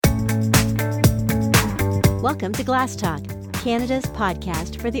Welcome to Glass Talk, Canada's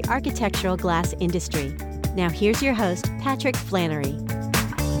podcast for the architectural glass industry. Now here's your host, Patrick Flannery.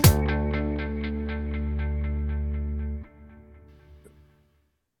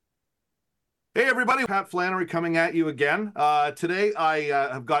 Hey everybody, Pat Flannery coming at you again. Today I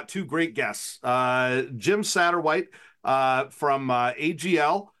have got two great guests. Jim Satterwhite from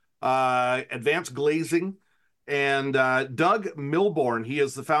AGL, Advanced Glazing, and Doug Milburn. He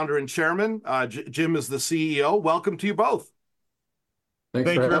is the founder and chairman. Jim is the CEO. Welcome to you both. Thank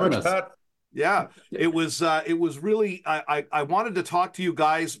you very much, Pat. Yeah, it was really, I wanted to talk to you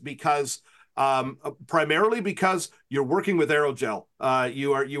guys because primarily because you're working with aerogel.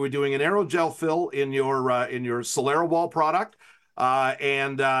 You were doing an aerogel fill in your SoleraWall product,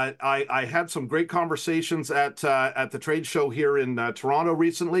 and I had some great conversations at the trade show here in Toronto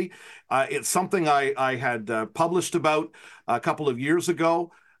recently. It's something I had published about a couple of years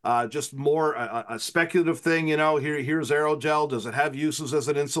ago. Just more a speculative thing, here's aerogel. Does it have uses as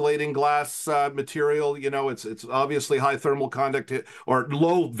an insulating glass material? It's obviously high thermal conductivity or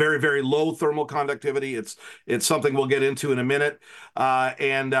low, very, very low thermal conductivity. It's something we'll get into in a minute.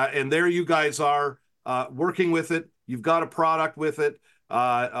 And there you guys are working with it. You've got a product with it.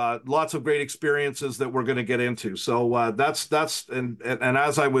 Lots of great experiences that we're going to get into. So that's and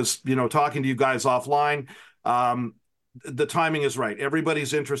as I was, talking to you guys offline, the timing is right.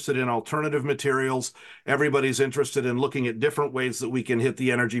 Everybody's interested in alternative materials. Everybody's interested in looking at different ways that we can hit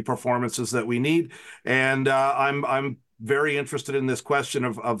the energy performances that we need. And I'm very interested in this question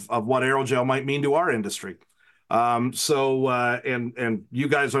of what aerogel might mean to our industry. And you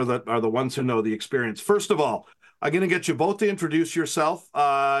guys are the ones who know the experience. First of all, I'm going to get you both to introduce yourself.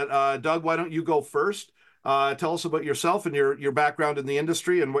 Doug, why don't you go first? Tell us about yourself and your background in the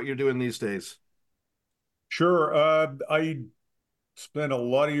industry and what you're doing these days. Sure. I spent a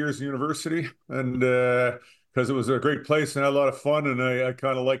lot of years in university, and because it was a great place and had a lot of fun, and I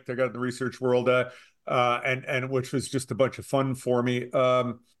kind of liked. I got in the research world, and which was just a bunch of fun for me.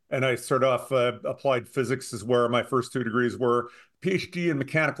 And I started off applied physics is where my first two degrees were. PhD in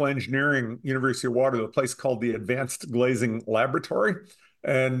mechanical engineering, University of Waterloo, a place called the Advanced Glazing Laboratory,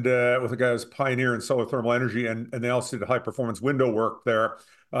 and with a guy who's a pioneer in solar thermal energy, and they also did high performance window work there.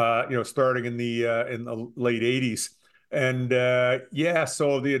 Starting in the late 80s. And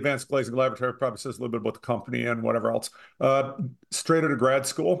so the Advanced Glazing Laboratory probably says a little bit about the company and whatever else. Straight out of grad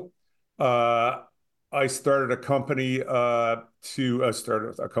school, I started a company I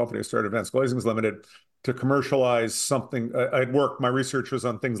started Advanced Glazings Limited to commercialize something. My research was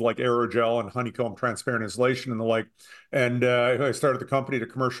on things like aerogel and honeycomb transparent insulation and the like. And I started the company to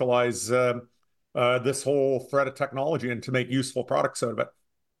commercialize this whole thread of technology and to make useful products out of it.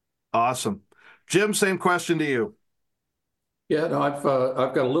 Awesome. Jim, same question to you. Yeah, no, I've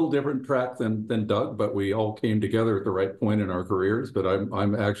got a little different track than Doug, but we all came together at the right point in our careers. But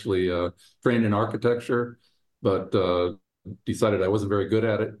I'm actually trained in architecture, but decided I wasn't very good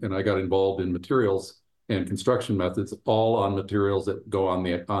at it, and I got involved in materials and construction methods, all on materials that go on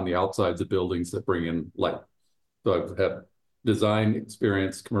the outsides of buildings that bring in light. So I've had design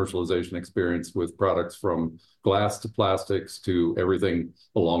experience, commercialization experience with products from glass to plastics to everything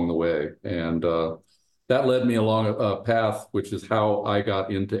along the way. And that led me along a path, which is how I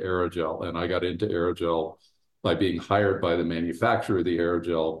got into aerogel. And I got into aerogel by being hired by the manufacturer of the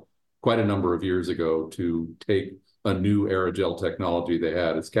aerogel quite a number of years ago to take a new aerogel technology they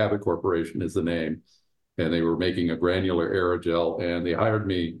had. It's Cabot Corporation is the name. And they were making a granular aerogel, and they hired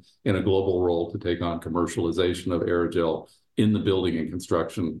me in a global role to take on commercialization of aerogel in the building and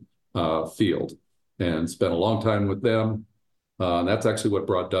construction field, and spent a long time with them. That's actually what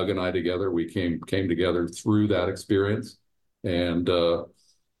brought Doug and I together. We came together through that experience. And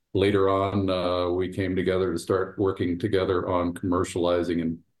later on, we came together to start working together on commercializing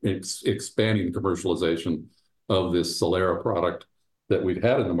and expanding the commercialization of this Solera product that we've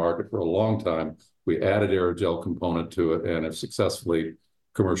had in the market for a long time. We added aerogel component to it and have successfully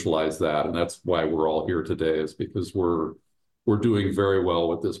commercialized that. And that's why we're all here today, is because we're doing very well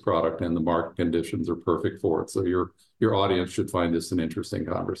with this product and the market conditions are perfect for it. So your audience should find this an interesting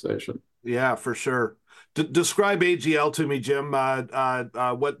conversation. Yeah, for sure. Describe AGL to me, Jim.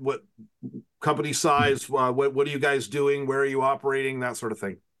 What company size? What are you guys doing? Where are you operating? That sort of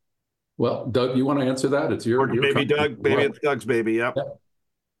thing. Well, Doug, you want to answer that? It's your maybe Doug. Maybe it's Doug's baby. Yep. Yeah.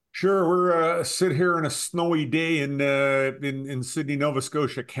 Sure, we're sit here on a snowy day in Sydney, Nova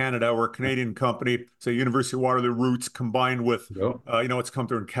Scotia, Canada. We're a Canadian company, so University of Waterloo roots combined with it's come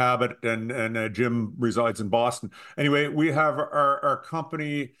through in Cabot, and Jim resides in Boston. Anyway, we have our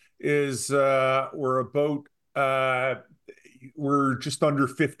company is we're just under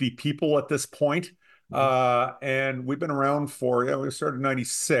 50 people at this point. And we've been around for, yeah, we started in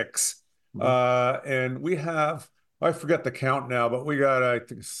 96. And we have, I forget the count now, but we got, I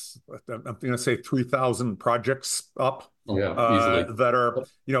think, I'm going to say 3,000 projects up. Oh, yeah, easily. That are,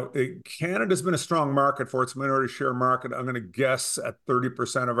 Canada's been a strong market for it. It's a minority share market. I'm going to guess at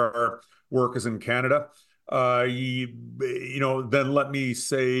 30% of our work is in Canada. Then let me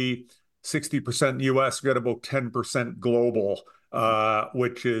say 60% US, we got about 10% global,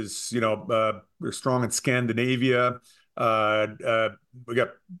 which is, we're strong in Scandinavia. We got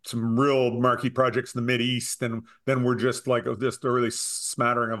some real marquee projects in the Mid East, and then we're just like just a really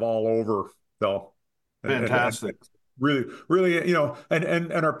smattering of all over, though. Fantastic. And really,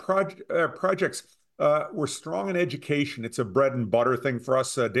 and our projects, we're strong in education. It's a bread and butter thing for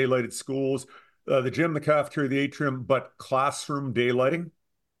us. Daylighted schools, the gym, the cafeteria, the atrium, but classroom daylighting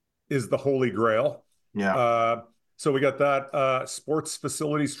is the holy grail. Yeah. So we got that. Sports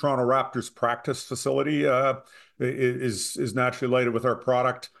facilities, Toronto Raptors practice facility is naturally lighted with our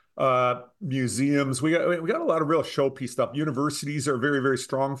product. Museums, we got a lot of real showpiece stuff. Universities are very, very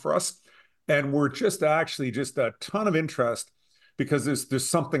strong for us. And we're just a ton of interest because there's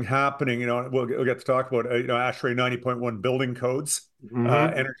something happening. We'll get to talk about ASHRAE 90.1 building codes,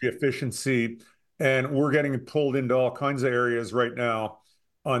 energy efficiency, and we're getting pulled into all kinds of areas right now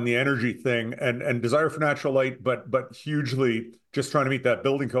on the energy thing and desire for natural light, but hugely just trying to meet that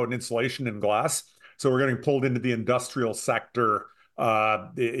building code and insulation and glass. So we're getting pulled into the industrial sector,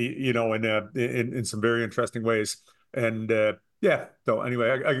 in some very interesting ways. And yeah. So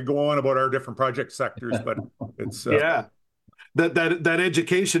anyway, I could go on about our different project sectors, but it's yeah. That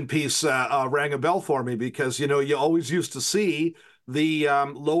education piece rang a bell for me because you always used to see the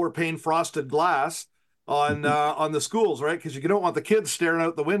lower pane frosted glass on the schools, right? Because you don't want the kids staring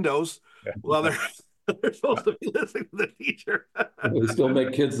out the windows. Yeah. Well, they're supposed to be listening to the teacher. They still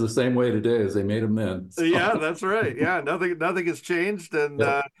make kids the same way today as they made them then. So. Yeah, that's right. Yeah, nothing has changed, and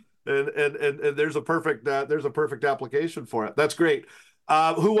Yeah. And there's a perfect application for it. That's great.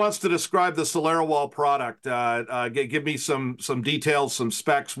 Who wants to describe the SoleraWall product? Give me some details, some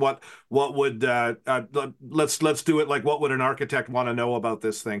specs. What would let's do it like what would an architect want to know about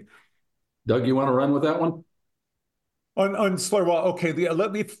this thing? Doug, you want to run with that one? On SoleraWall, okay.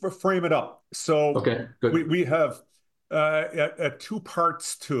 Let me frame it up. So okay, good. We have two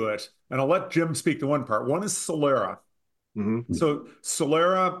parts to it, and I'll let Jim speak to one part. One is Solera. So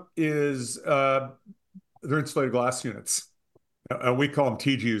Solera is they're insulated glass units. We call them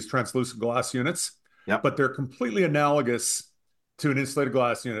TGUs, translucent glass units. Yep. But they're completely analogous to an insulated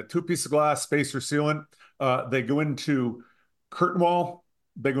glass unit. Two pieces of glass, spacer sealant. They go into curtain wall.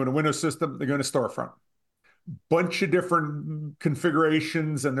 They go into window system. They go into storefront. Bunch of different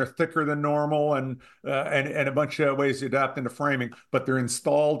configurations, and they're thicker than normal, and a bunch of ways to adapt into framing. But they're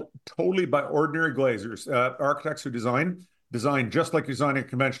installed totally by ordinary glazers, architects who design just like designing a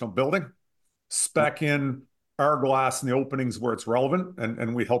conventional building, spec in our glass in the openings where it's relevant,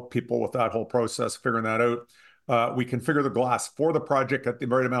 and we help people with that whole process, figuring that out. We configure the glass for the project at the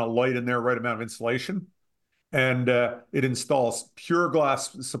right amount of light in there, right amount of insulation, and it installs pure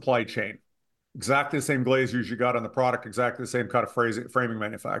glass supply chain. Exactly the same glazers you got on the product, exactly the same kind of framing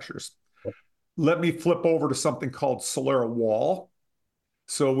manufacturers. Let me flip over to something called SoleraWall.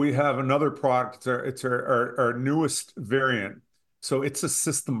 So we have another product. It's our newest variant. So it's a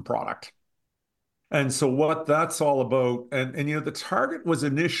system product. And so what that's all about, and the target was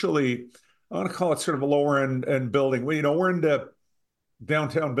initially, I want to call it sort of a lower end building. We're into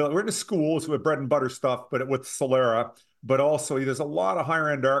downtown building. We're into schools with bread and butter stuff, but with Solera. But also there's a lot of higher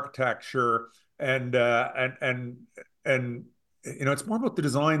end architecture, and it's more about the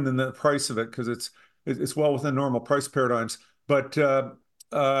design than the price of it, because it's well within normal price paradigms. But a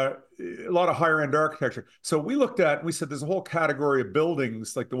lot of higher end architecture. So we said there's a whole category of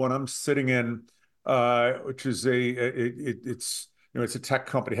buildings like the one I'm sitting in, which is it's a tech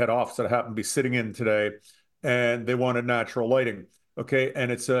company head office that I happen to be sitting in today, and they wanted natural lighting. Okay,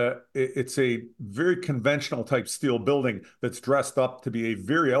 and it's a very conventional type steel building that's dressed up to be a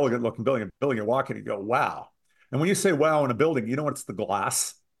very elegant looking building. A building you walk in and you go, wow. And when you say wow in a building, it's the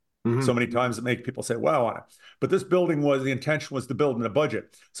glass. So many times it makes people say wow on it. But this building the intention was to build in a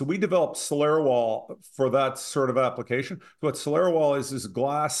budget. So we developed SoleraWall for that sort of application. So what SoleraWall is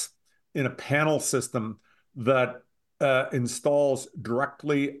glass in a panel system that installs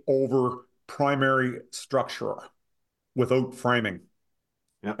directly over primary structure without framing.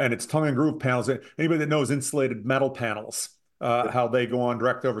 Yeah. And it's tongue and groove panels. Anybody that knows insulated metal panels, how they go on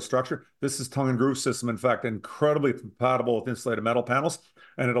direct over structure, this is tongue and groove system. In fact, incredibly compatible with insulated metal panels.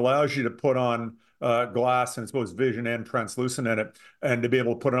 And it allows you to put on glass, and it's both vision and translucent in it, and to be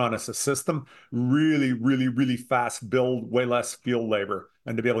able to put it on as a system, really, really, really fast build, way less field labor,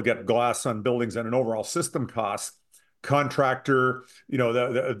 and to be able to get glass on buildings at an overall system cost, contractor,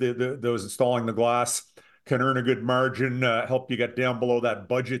 those installing the glass can earn a good margin, help you get down below that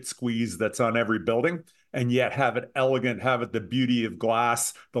budget squeeze that's on every building, and yet have it elegant, have it the beauty of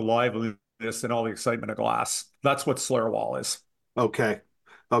glass, the liveliness, and all the excitement of glass. That's what SoleraWall is. Okay.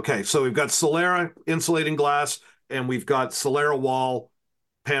 So we've got Solera insulating glass, and we've got SoleraWall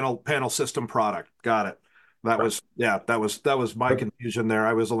panel system product. Got it. That was my confusion there.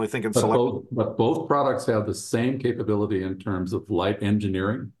 I was only thinking Solera. But both products have the same capability in terms of light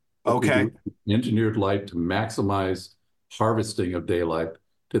engineering. Okay. Engineered light to maximize harvesting of daylight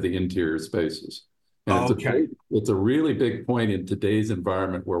to the interior spaces. And it's a really big point in today's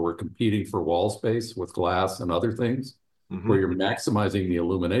environment where we're competing for wall space with glass and other things, where you're maximizing the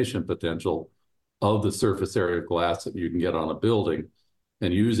illumination potential of the surface area of glass that you can get on a building.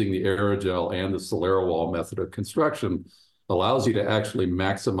 And using the aerogel and the SoleraWall method of construction allows you to actually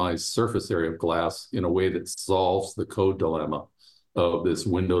maximize surface area of glass in a way that solves the code dilemma of this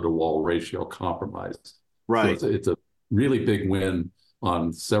window-to-wall ratio compromise. Right. So it's a really big win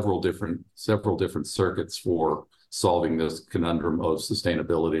on several different circuits for solving this conundrum of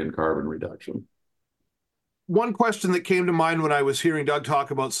sustainability and carbon reduction. One question that came to mind when I was hearing Doug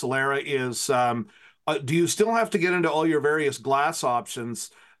talk about Solera is, do you still have to get into all your various glass options,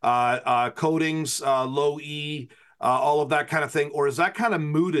 coatings, low E, all of that kind of thing, or is that kind of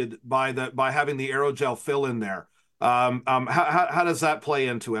mooted by having the aerogel fill in there? How does that play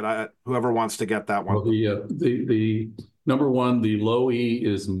into it? Whoever wants to get that one. Well, the number one, the low E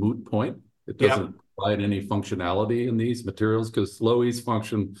is moot point. It doesn't provide any functionality in these materials because low E's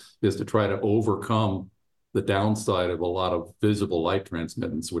function is to try to overcome the downside of a lot of visible light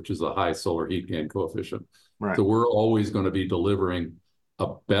transmittance, which is a high solar heat gain coefficient. Right. So we're always going to be delivering a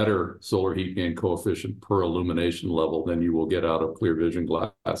better solar heat gain coefficient per illumination level than you will get out of clear vision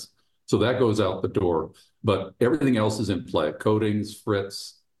glass. So that goes out the door. But everything else is in play. Coatings,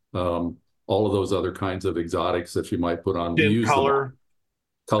 frits, all of those other kinds of exotics that you might put on. Color.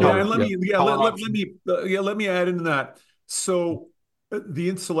 Yeah, and let me add into that. So the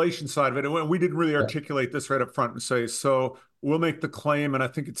insulation side of it, and we didn't really articulate this right up front and say, so we'll make the claim, and I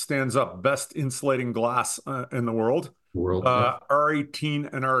think it stands up, best insulating glass in the world.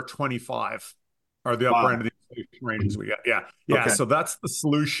 R18 and R25 are the upper end of the insulation ranges we get. Yeah. Okay. So that's the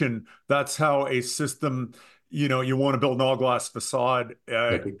solution. That's how a system, you want to build an all-glass facade.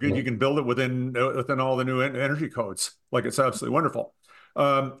 You can build it within all the new energy codes. Like, it's absolutely wonderful.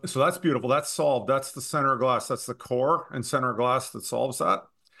 So that's beautiful. That's solved. That's the center of glass. That's the core and center of glass that solves that.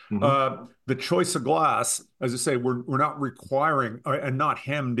 The choice of glass, as I say, we're not requiring and not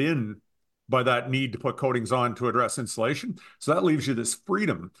hemmed in by that need to put coatings on to address insulation. So that leaves you this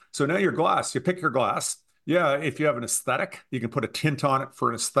freedom. So now your glass, you pick your glass. Yeah, if you have an aesthetic, you can put a tint on it for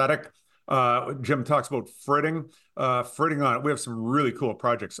an aesthetic. Jim talks about fritting on it. We have some really cool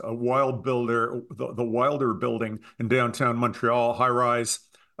projects. A Wild Builder, the Wilder building in downtown Montreal, high rise,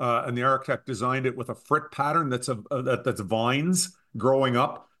 and the architect designed it with a frit pattern that's vines growing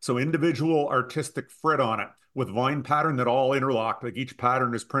up. So individual artistic frit on it with vine pattern that all interlock. Like each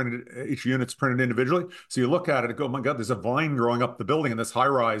pattern is printed, each unit's printed individually. So you look at it and go, oh my God, there's a vine growing up the building in this high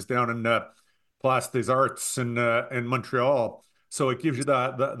rise down in Place des Arts in Montreal. So it gives you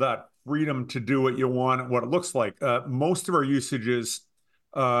that freedom to do what you want, what it looks like. Most of our usage is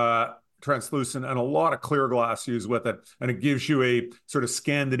translucent and a lot of clear glass used with it. And it gives you a sort of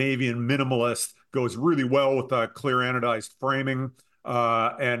Scandinavian minimalist, goes really well with clear anodized framing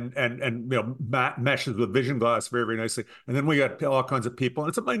and meshes with vision glass very, very nicely. And then we got all kinds of people, and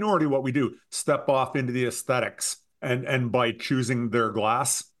it's a minority what we do, step off into the aesthetics and by choosing their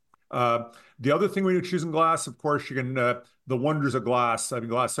glass. The other thing when you're choosing glass, of course, you can, the wonders of glass. I mean,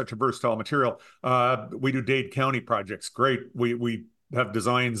 glass is such a versatile material. We do Dade County projects. Great. We have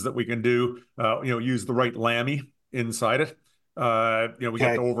designs that we can do, use the right lamy inside it. We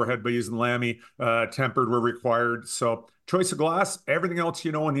get the overhead by using lamy, tempered where required. So choice of glass, everything else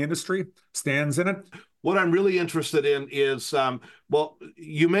in the industry stands in it. What I'm really interested in is,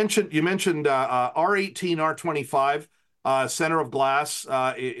 you mentioned R18, R25. Center of glass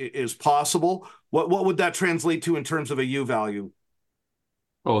is possible. What would that translate to in terms of a U value?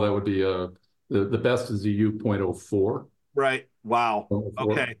 Oh, that would be the best is a U.04. Right. Wow.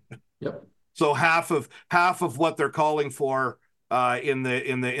 0.04. Okay. Yep. So half of what they're calling for in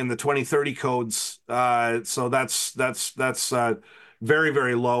the 2030 codes. So that's very,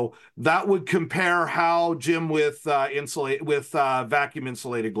 very low. That would compare how, Jim, with vacuum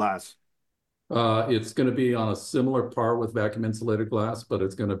insulated glass. It's going to be on a similar par with vacuum insulated glass, but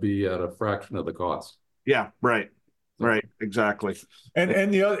it's going to be at a fraction of the cost. Yeah, right. Right, exactly.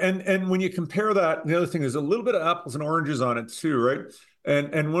 And when you compare that, the other thing is a little bit of apples and oranges on it too, right?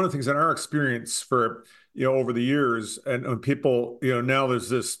 And one of the things in our experience for, over the years, and people, now there's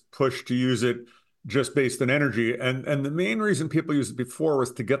this push to use it just based on energy. And the main reason people used it before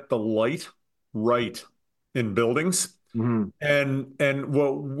was to get the light right in buildings. Mm-hmm. And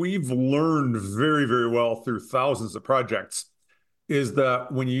what we've learned very, very well through thousands of projects is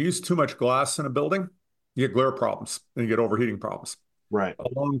that when you use too much glass in a building, you get glare problems and you get overheating problems. Right.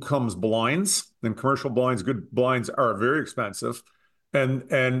 Along comes blinds, and commercial blinds, good blinds are very expensive.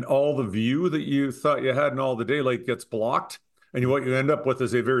 And all the view that you thought you had in all the daylight gets blocked. And what you end up with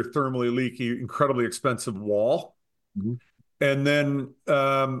is a very thermally leaky, incredibly expensive wall. Mm-hmm. And then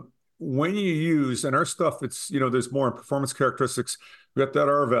when you use, and our stuff, it's, there's more in performance characteristics. We got that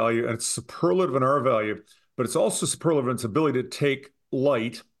R value, and it's superlative in R value, but it's also superlative in its ability to take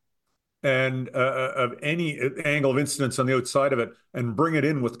light and of any angle of incidence on the outside of it and bring it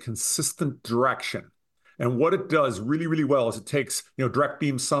in with consistent direction. And what it does really, really well is it takes, direct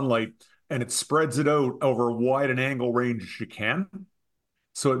beam sunlight and it spreads it out over as wide an angle range as you can.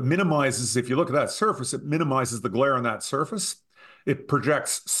 So it minimizes, if you look at that surface, it minimizes the glare on that surface. It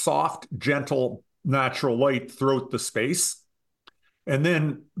projects soft, gentle, natural light throughout the space. And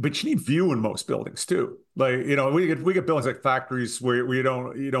then, but you need view in most buildings too. Like, we get buildings like factories where you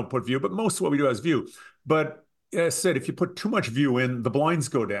don't put view, but most of what we do has view. But as I said, if you put too much view in, the blinds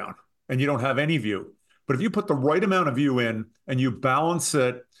go down and you don't have any view. But if you put the right amount of view in and you balance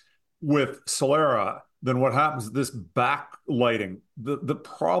it with Solera, then what happens is this backlighting. The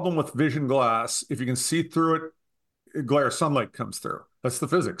problem with vision glass, if you can see through it, glare sunlight comes through. That's the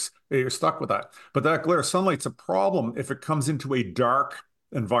physics. You're stuck with that. But that glare sunlight's a problem if it comes into a dark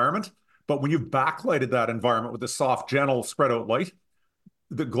environment. But when you've backlighted that environment with a soft, gentle, spread out light,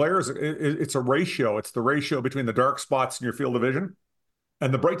 the glare it's a ratio. It's the ratio between the dark spots in your field of vision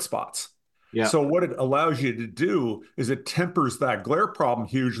and the bright spots. Yeah. So what it allows you to do is it tempers that glare problem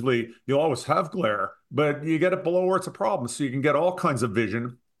hugely. You'll always have glare, but you get it below where it's a problem. So you can get all kinds of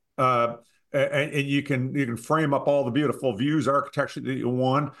vision. And you can frame up all the beautiful views, architecture that you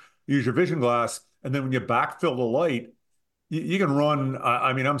want, use your vision glass, and then when you backfill the light, you can run.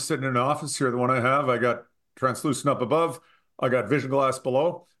 I'm sitting in an office here, the one I have, I got translucent up above, I got vision glass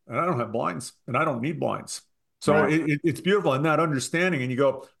below, and I don't have blinds, and I don't need blinds. So right. It's beautiful, and that understanding, and you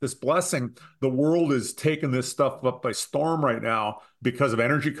go, this blessing, the world is taking this stuff up by storm right now because of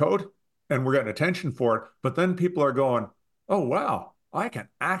energy code, and we're getting attention for it, but then people are going, oh, wow. I can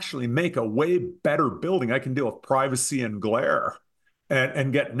actually make a way better building. I can deal with privacy and glare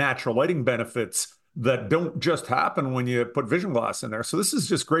and get natural lighting benefits that don't just happen when you put vision glass in there. So this is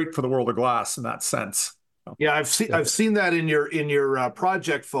just great for the world of glass in that sense. Yeah, I've seen that in your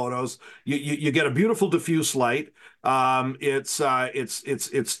project photos. You get a beautiful diffuse light. It's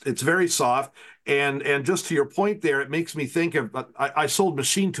very soft, and just to your point there, it makes me think of I sold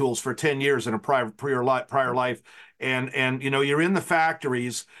machine tools for 10 years in a prior life, and you're in the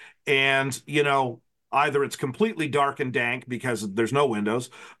factories, and either it's completely dark and dank because there's no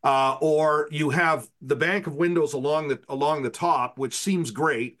windows, or you have the bank of windows along the top, which seems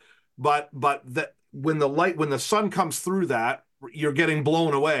great, but when the sun comes through that, you're getting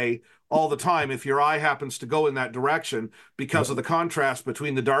blown away all the time if your eye happens to go in that direction because of the contrast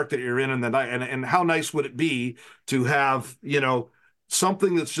between the dark that you're in and the night. And how nice would it be to have,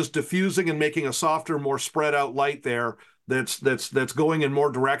 something that's just diffusing and making a softer, more spread out light there that's going in more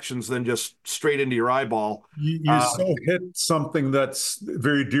directions than just straight into your eyeball. You so hit something that's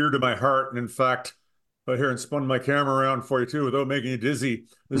very dear to my heart. And in fact, here and spun my camera around for you too, without making you dizzy.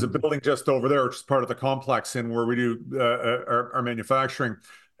 There's a building just over there, which is part of the complex in where we do our manufacturing,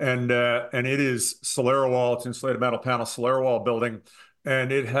 and it is SoleraWall. It's insulated metal panel SoleraWall building,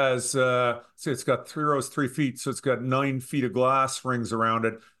 and it has it's got 3 rows, 3 feet, so it's got 9 feet of glass rings around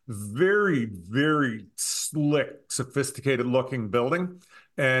it. Very, very slick, sophisticated looking building.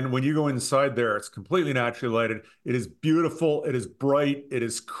 And when you go inside there, it's completely naturally lighted. It is beautiful. It is bright. It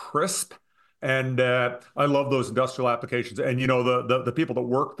is crisp. And I love those industrial applications. And, the people that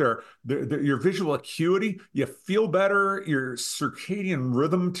work there, your visual acuity, you feel better. Your circadian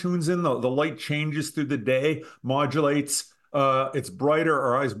rhythm tunes in. The light changes through the day, modulates. It's brighter.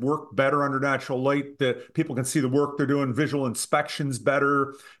 Our eyes work better under natural light. That people can see the work they're doing. Visual inspection's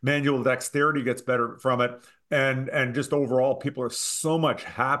better. Manual dexterity gets better from it. And just overall, people are so much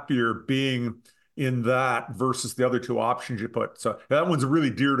happier being in that versus the other two options you put. So that one's really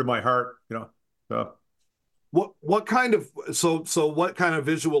dear to my heart, So. What kind of what kind of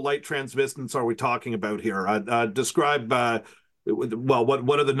visual light transmittance are we talking about here? Describe well,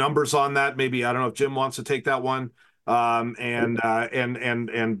 what are the numbers on that? Maybe I don't know if Jim wants to take that one. And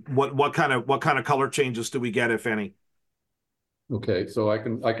what kind of color changes do we get, if any? Okay, so I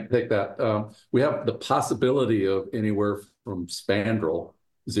can take that. We have the possibility of anywhere from spandrel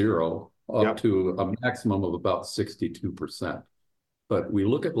 0 up to a maximum of about 62%. But we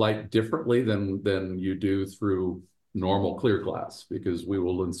look at light differently than you do through normal clear glass, because we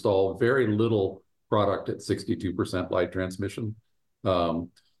will install very little product at 62% light transmission.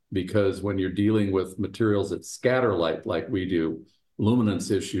 Because when you're dealing with materials that scatter light like we do, luminance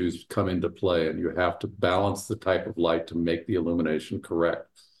issues come into play, and you have to balance the type of light to make the illumination correct.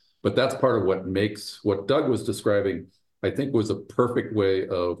 But that's part of what makes what Doug was describing, I think, was a perfect way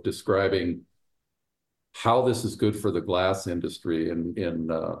of describing how this is good for the glass industry. And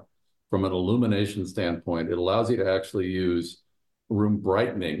from an illumination standpoint, it allows you to actually use room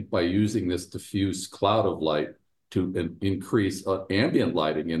brightening by using this diffuse cloud of light to increase ambient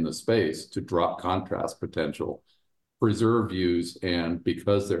lighting in the space to drop contrast potential, preserve views, and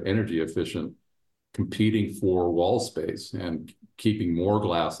because they're energy efficient, competing for wall space and keeping more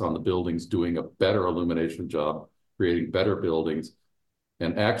glass on the buildings, doing a better illumination job, creating better buildings,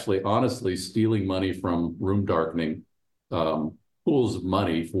 and actually, honestly, stealing money from room darkening pools of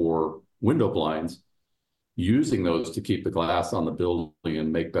money for window blinds, using those to keep the glass on the building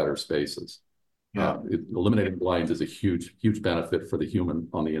and make better spaces. Eliminating blinds is a huge, huge benefit for the human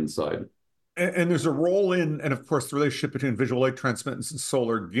on the inside. And there's a role in, and of course, the relationship between visual light transmittance and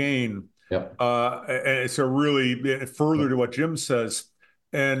solar gain. It's a really further to what Jim says.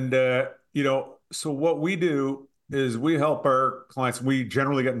 And, so what we do is we help our clients. We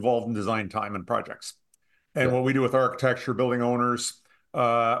generally get involved in design time and projects. And what we do with architecture, building owners,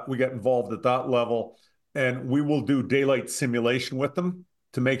 we get involved at that level. And we will do daylight simulation with them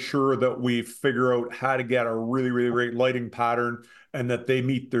to make sure that we figure out how to get a really, really great lighting pattern, and that they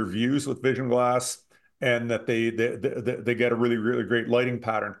meet their views with vision glass, and that they get a really, really great lighting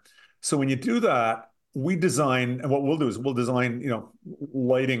pattern. So when you do that, we design, and what we'll do is we'll design,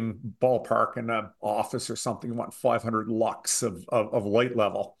 lighting ballpark in an office or something. You want 500 lux of light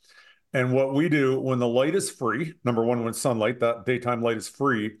level. And what we do when the light is free, number one, when sunlight, that daytime light is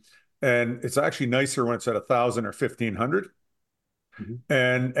free, and it's actually nicer when it's at 1,000 or 1,500.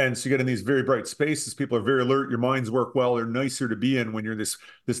 And so you get in these very bright spaces. People are very alert. Your minds work well. They're nicer to be in when you're this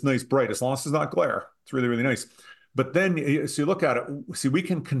nice bright, as long as it's not glare. It's really, really nice. But then, so you look at it, see, we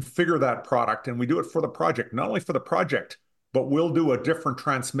can configure that product, and we do it for the project, not only for the project, but we'll do a different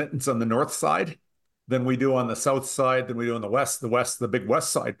transmittance on the north side than we do on the south side, than we do on the west, the big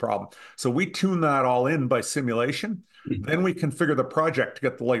west side problem. So we tune that all in by simulation. Then we configure the project to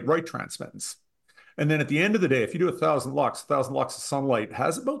get the light right transmittance. And then at the end of the day, if you do 1,000 lux of sunlight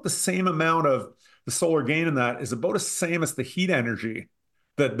has about the same amount of the solar gain in that is about the same as the heat energy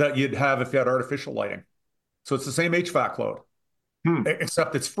that you'd have if you had artificial lighting. So it's the same HVAC load,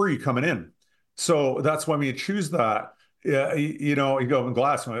 except it's free coming in. So that's when you choose that. You go in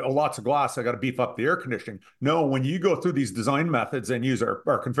glass, lots of glass, I got to beef up the air conditioning. No, when you go through these design methods and use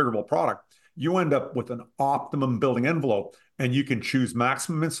our configurable product, you end up with an optimum building envelope, and you can choose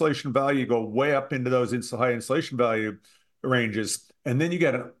maximum insulation value, go way up into those high insulation value ranges, and then you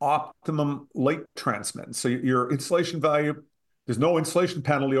get an optimum light transmittance. So your insulation value, there's no insulation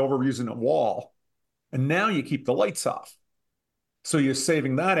penalty over using a wall, and now you keep the lights off. So you're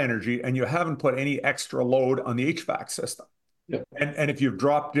saving that energy, and you haven't put any extra load on the HVAC system. And if you've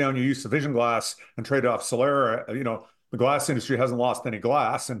dropped down your use of vision glass and trade off Solera, the glass industry hasn't lost any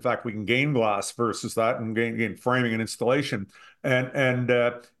glass. In fact, we can gain glass versus that, and gain framing and installation. And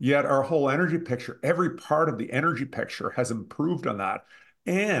yet our whole energy picture, every part of the energy picture has improved on that.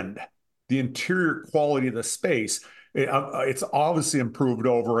 And the interior quality of the space, it's obviously improved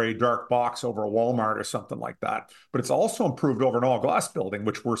over a dark box, over a Walmart or something like that. But it's also improved over an all glass building,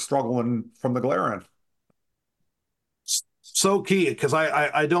 which we're struggling from the glare in. So key, because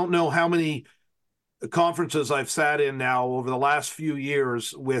I don't know how many conferences I've sat in now over the last few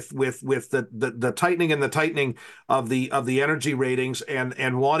years with the tightening and the tightening of the energy ratings,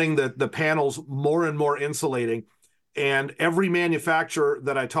 and wanting the panels more and more insulating. And every manufacturer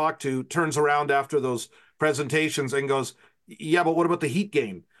that I talk to turns around after those presentations and goes, yeah, but what about the heat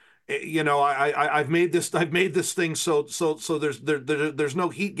gain? I've made this thing so there's no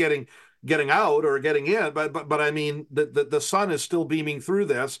heat getting out or getting in, but I mean the sun is still beaming through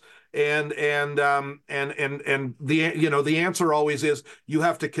this, and the answer always is you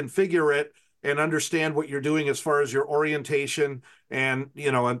have to configure it and understand what you're doing as far as your orientation, and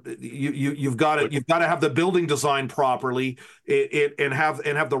you've got to have the building designed properly, and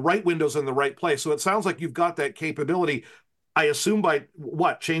have the right windows in the right place. So it sounds like you've got that capability. I assume by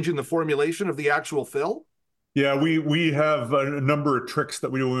changing the formulation of the actual fill? Yeah, we have a number of tricks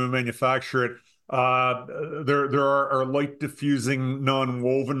that we do when we manufacture it. There are light diffusing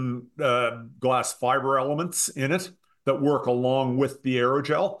non-woven glass fiber elements in it that work along with the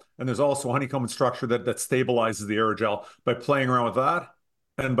aerogel, and there's also a honeycomb structure that stabilizes the aerogel by playing around with that,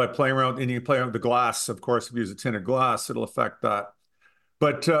 and by playing around, and you play around with the glass. Of course, if you use a tinted glass, it'll affect that.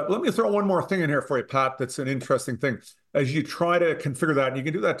 But let me throw one more thing in here for you, Pat. That's an interesting thing. As you try to configure that, and you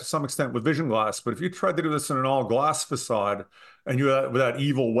can do that to some extent with vision glass, but if you tried to do this in an all glass facade, and you with that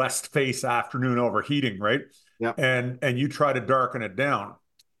evil west face afternoon overheating, right? Yeah. And you try to darken it down,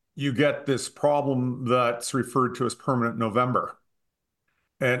 you get this problem that's referred to as permanent November.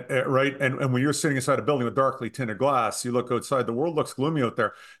 And right, and when you're sitting inside a building with darkly tinted glass, you look outside, the world looks gloomy out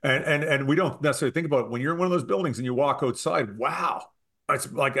there. And we don't necessarily think about it. When you're in one of those buildings and you walk outside, wow, it's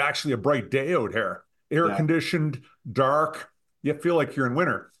like actually a bright day out here. Air conditioned, dark. You feel like you're in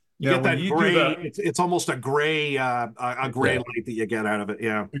winter. You get that gray. It's almost a gray light that you get out of it.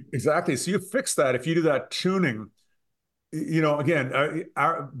 Yeah, exactly. So you fix that if you do that tuning. Again,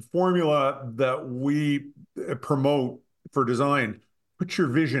 our formula that we promote for design: put your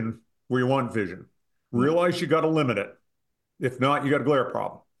vision where you want vision. Realize you got to limit it. If not, you got a glare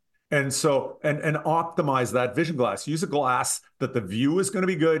problem. And so, and optimize that vision glass. Use a glass that the view is going to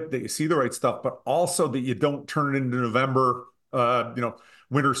be good, that you see the right stuff, but also that you don't turn it into November,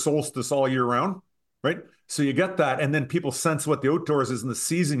 winter solstice all year round, right? So you get that, and then people sense what the outdoors is in the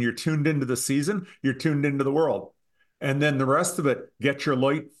season. You're tuned into the season, you're tuned into the world. And then the rest of it, get your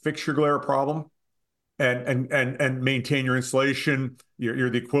light, fix your glare problem, and maintain your insulation. You're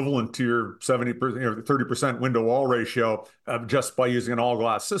the equivalent to your 70%, 30% window wall ratio just by using an all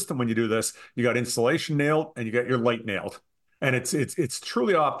glass system. When you do this, you got insulation nailed and you got your light nailed, and it's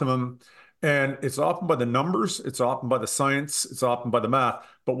truly optimum. And it's optimum by the numbers, it's optimum by the science, it's optimum by the math.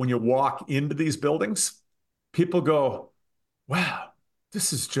 But when you walk into these buildings, people go, "Wow,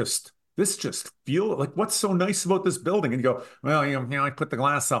 this just feel like, what's so nice about this building?" And you go, "Well, I put the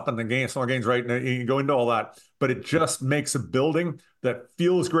glass up and the solar gain's right," and you go into all that. But it just makes a building that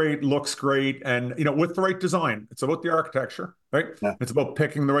feels great, looks great, and with the right design. It's about the architecture, right? Yeah. It's about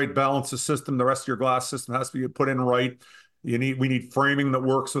picking the right balance of system. The rest of your glass system has to be put in right. We need framing that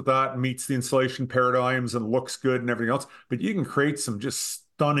works with that, meets the insulation paradigms, and looks good and everything else. But you can create some just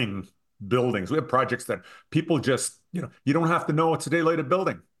stunning buildings. We have projects that people just, you don't have to know it's a day-lighted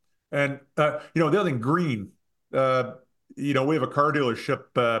building. And, the other thing, green, we have a car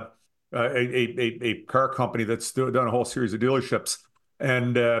dealership, a car company that's done a whole series of dealerships.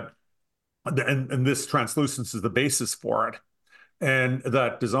 And this translucence is the basis for it. And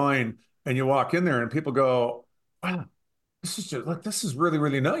that design, and you walk in there and people go, "Wow, this is really,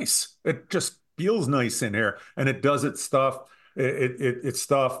 really nice. It just feels nice in here." And it does its stuff. It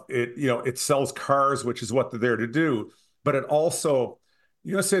sells cars, which is what they're there to do. But it also,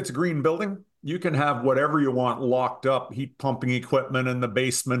 say it's a green building, you can have whatever you want locked up, heat pumping equipment in the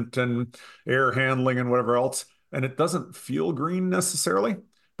basement and air handling and whatever else. And it doesn't feel green necessarily.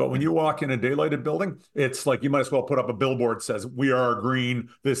 But when you walk in a daylighted building, it's like you might as well put up a billboard that says, "We are green.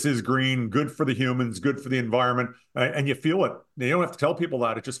 This is green. Good for the humans. Good for the environment." And you feel it. You don't have to tell people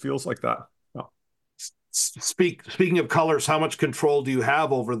that. It just feels like that. Oh. Speaking of colors, how much control do you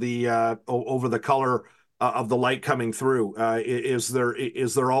have over the color of the light coming through? Is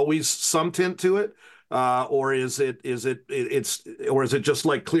there always some tint to it, or is it just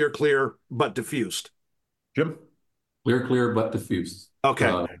like clear but diffused? Jim? Clear but diffuse.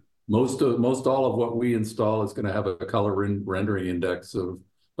 Okay. Most all of what we install is going to have a color rendering index of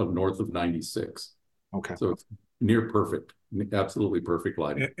north of 96. Okay. So it's near perfect, absolutely perfect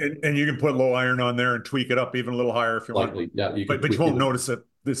lighting. And you can put low iron on there and tweak it up even a little higher if you want. Yeah, but you won't notice it.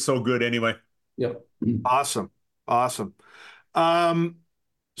 It's so good anyway. Yep. Awesome.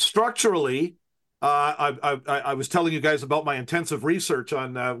 Structurally, I was telling you guys about my intensive research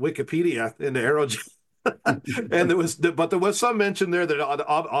on Wikipedia into aerogel. And there was some mention there that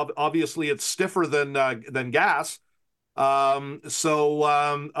obviously it's stiffer than gas.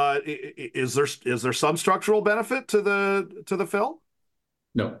 Is there some structural benefit to the fill?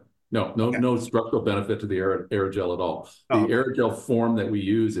 No structural benefit to the aerogel at all. The aerogel form that we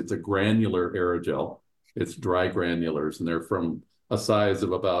use, it's a granular aerogel. It's dry granulars, and they're from a size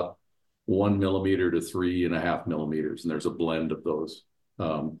of about 1 millimeter to 3.5 millimeters, and there's a blend of those.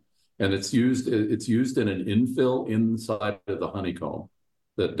 And it's used in an infill inside of the honeycomb.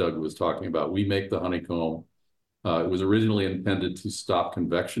 that Doug was talking about. We make the honeycomb. It was originally intended to stop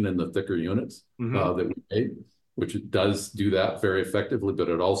convection in the thicker units that we made, which it does do that very effectively, but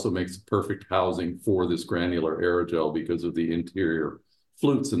it also makes perfect housing for this granular aerogel because of the interior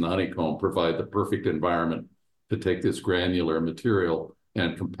flutes in the honeycomb provide the perfect environment to take this granular material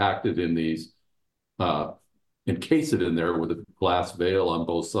and compact it in these, encase it in there with a glass veil on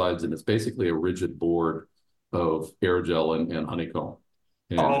both sides. And it's basically a rigid board of aerogel and honeycomb.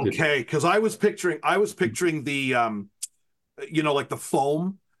 And okay, because I was picturing the like the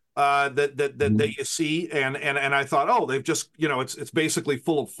foam that you see, and I thought, oh, they've just, it's basically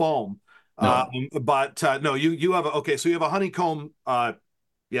full of foam. No. But no, you have so you have a honeycomb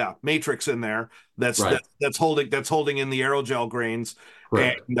matrix in there that's right. that's holding in the aerogel grains.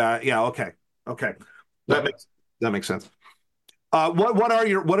 Correct. And okay. That makes sense. What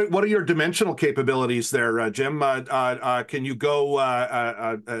are your dimensional capabilities there, Jim? Can you go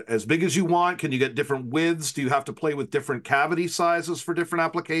as big as you want? Can you get different widths? Do you have to play with different cavity sizes for different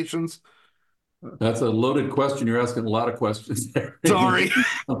applications? That's a loaded question. You're asking a lot of questions there. Sorry.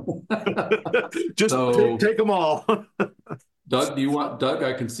 Just take them all. Doug,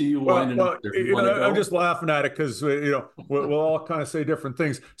 I can see you winding up there. I'm just laughing at it because, we'll all kind of say different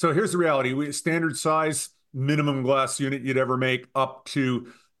things. So here's the reality. Standard size minimum glass unit you'd ever make up to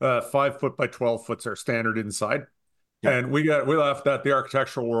 5 foot by 12 foot's our standard inside. Yeah. And we laughed at the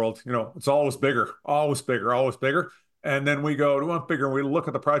architectural world. It's always bigger, always bigger, always bigger. And then we go, we want bigger. And we look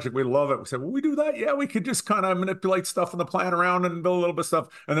at the project. We love it. We say, well, we do that. Yeah, we could just kind of manipulate stuff in the plan around and build a little bit of stuff.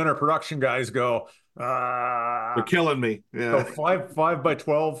 And then our production guys go, they're killing me. Yeah. So 5 by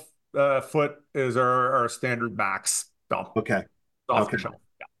 12 foot is our standard max. So, okay. Okay.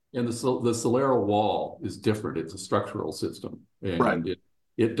 And the SoleraWall is different. It's a structural system. And right.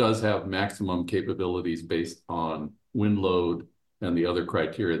 It does have maximum capabilities based on wind load and the other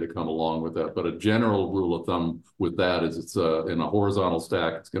criteria that come along with that. But a general rule of thumb with that is it's in a horizontal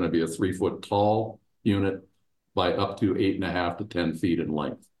stack, it's going to be a 3 foot tall unit by up to 8.5 to 10 feet in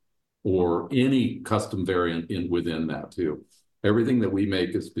length, or any custom variant within that too. Everything that we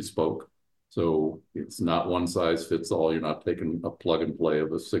make is bespoke. So it's not one size fits all. You're not taking a plug and play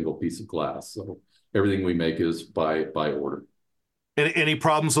of a single piece of glass. So everything we make is by order. Any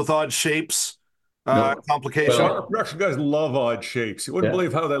problems with odd shapes? No. Complication? Well, our production guys love odd shapes. You wouldn't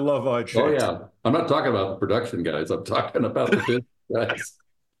believe how they love odd shapes. Oh, yeah. I'm not talking about the production guys. I'm talking about the business guys.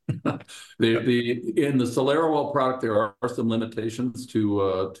 In the SoleraWall product, there are some limitations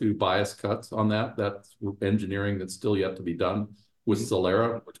to bias cuts on that. That's engineering that's still yet to be done. With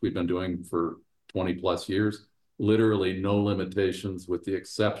Solera, which we've been doing for 20 plus years, literally no limitations with the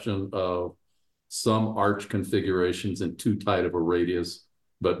exception of some arch configurations and too tight of a radius,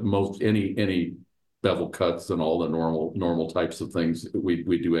 but most any bevel cuts and all the normal types of things,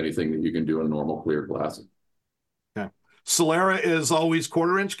 we do anything that you can do in normal clear glass. Okay. Solera is always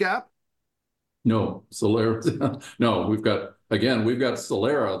 1/4 inch gap? No, Solera, no, we've got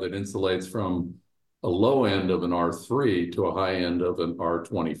Solera that insulates from a low end of an R3 to a high end of an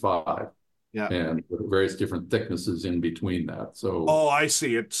R25. Yeah. And various different thicknesses in between that. So, oh, I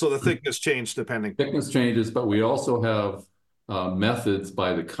see it. So the thickness changes depending. Thickness changes, but we also have methods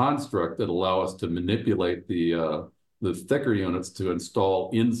by the construct that allow us to manipulate the thicker units to install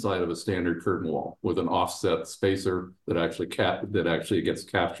inside of a standard curtain wall with an offset spacer that actually gets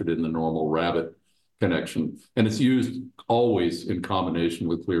captured in the normal rabbet connection. And it's used always in combination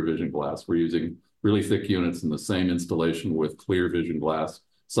with clear vision glass. We're using really thick units in the same installation with clear vision glass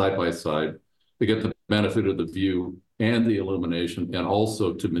side by side to get the benefit of the view and the illumination, and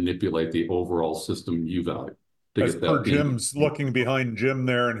also to manipulate the overall system U value. As per Jim's looking behind Jim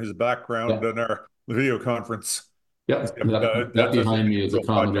there in his background in our video conference. Yeah, that behind me is a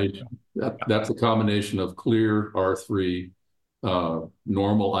combination. That's a combination of clear R3,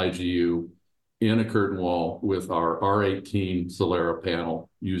 normal IGU in a curtain wall with our R18 Solera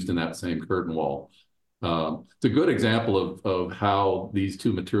panel used in that same curtain wall. It's a good example of how these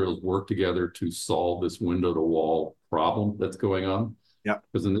two materials work together to solve this window to wall problem that's going on. Yeah.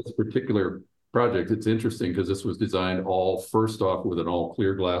 Because in this particular project, it's interesting because this was designed first off with an all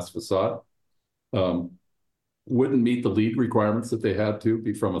clear glass facade. Wouldn't meet the LEED requirements that they had to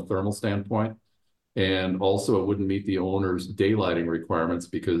be from a thermal standpoint. And also it wouldn't meet the owner's daylighting requirements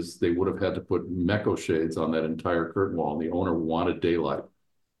because they would have had to put Meco shades on that entire curtain wall, and the owner wanted daylight.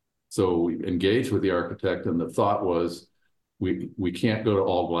 So we engaged with the architect, and the thought was, we can't go to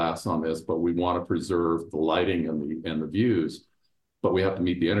all glass on this, but we want to preserve the lighting and the views, but we have to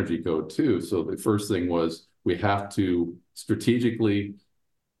meet the energy code too. So the first thing was we have to strategically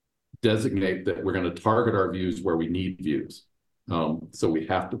designate that we're going to target our views where we need views. So we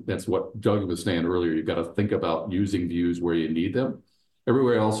have to, that's what Doug was saying earlier, you've got to think about using views where you need them.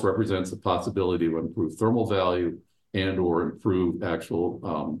 Everywhere else represents a possibility to improve thermal value and or improve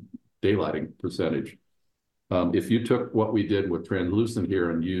actual daylighting percentage. If you took what we did with translucent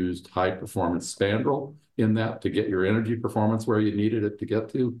here and used high performance spandrel in that to get your energy performance where you needed it to get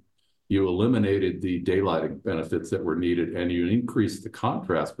to, you eliminated the daylighting benefits that were needed and you increased the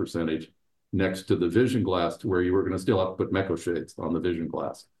contrast percentage next to the vision glass to where you were going to still have to put meco shades on the vision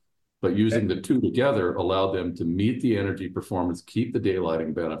glass. But using the two together allowed them to meet the energy performance, keep the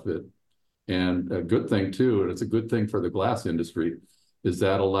daylighting benefit. And a good thing too, and it's a good thing for the glass industry, is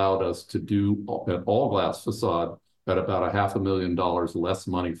that allowed us to do an all glass facade at about $500,000 less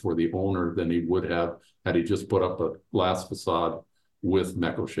money for the owner than he would have had he just put up a glass facade with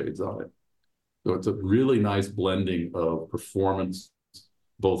meco shades on it. So it's a really nice blending of performance,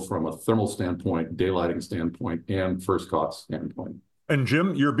 both from a thermal standpoint, daylighting standpoint, and first cost standpoint. And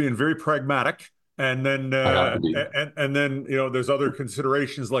Jim, you're being very pragmatic. And then, and then, there's other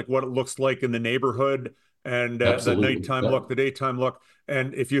considerations like what it looks like in the neighborhood and the nighttime look, the daytime look.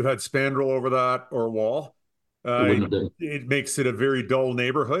 And if you had spandrel over that or wall, it makes it a very dull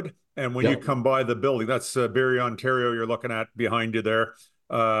neighborhood. And when you come by the building, that's Barrie, Ontario, you're looking at behind you there.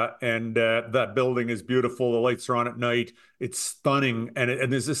 And that building is beautiful. The lights are on at night. It's stunning.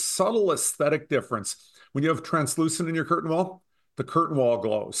 And there's this subtle aesthetic difference. When you have translucent in your curtain wall, the curtain wall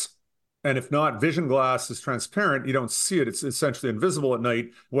glows. And if not, vision glass is transparent. You don't see it. It's essentially invisible at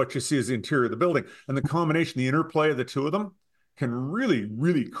night. What you see is the interior of the building. And the combination, the interplay of the two of them can really,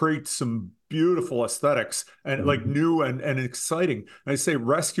 really create some beautiful aesthetics and like new and exciting. And I say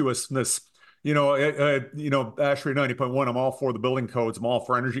rescuousness, ASHRAE 90.1, I'm all for the building codes. I'm all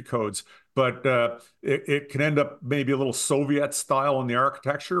for energy codes. But it can end up maybe a little Soviet style in the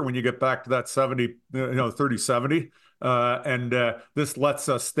architecture when you get back to that 30-70. This lets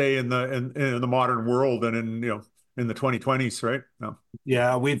us stay in the modern world and in the 2020s, right? No.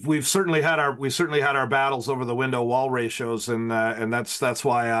 Yeah, we've certainly had our battles over the window wall ratios, and that's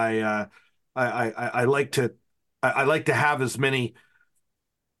why I like to have as many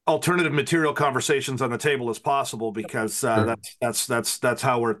alternative material conversations on the table as possible, because that's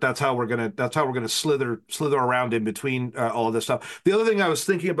how we're gonna slither around in between all of this stuff. The other thing I was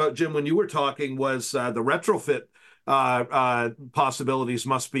thinking about, Jim, when you were talking was the retrofit possibilities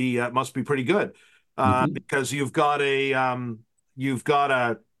must be pretty good, because you'll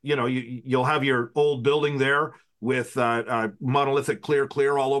have your old building there with monolithic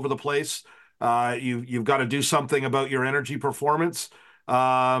clear all over the place. You've got to do something about your energy performance. Is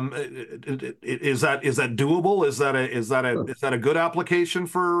that doable? Is that a good application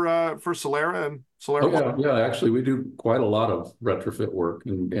for Solera and SoleraWall? Yeah, actually, we do quite a lot of retrofit work,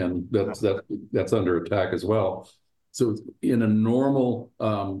 and that's under attack as well. So in a normal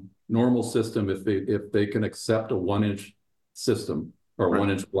system, if they can accept a 1-inch system or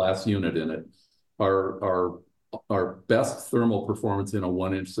 1-inch glass unit in it, our best thermal performance in a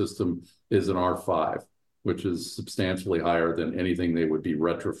 1-inch system is an R5, which is substantially higher than anything they would be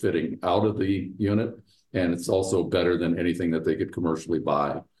retrofitting out of the unit, and it's also better than anything that they could commercially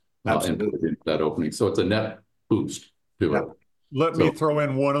buy and put into that opening. So it's a net boost to it. Let me throw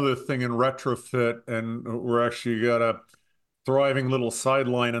in one other thing in retrofit, and we're actually got a thriving little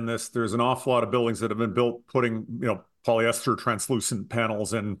sideline in this. There's an awful lot of buildings that have been built putting, polyester translucent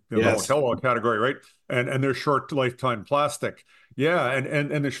panels in the hotel category, right? And they're short lifetime plastic. Yeah,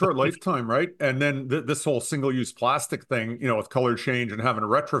 and the short lifetime, right? And then this whole single-use plastic thing, with color change and having a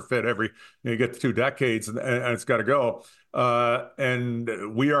retrofit every, you get to 2 decades and it's got to go.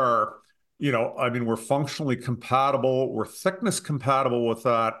 And we are, we're functionally compatible, we're thickness compatible with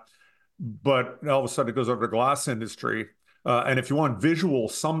that, but all of a sudden it goes over to the glass industry. And if you want visual,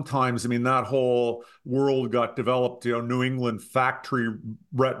 sometimes, that whole world got developed, New England factory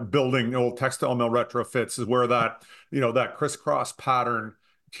building, old textile mill retrofits is where that, that crisscross pattern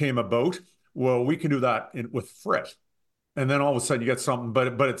came about. Well, we can do that with frit. And then all of a sudden you get something,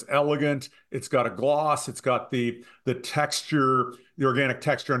 but it's elegant. It's got a gloss. It's got the texture, the organic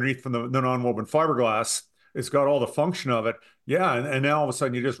texture underneath from the non-woven fiberglass. It's got all the function of it. Yeah. And now all of a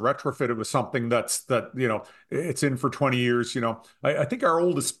sudden you just retrofit it with something that it's in for 20 years. I think our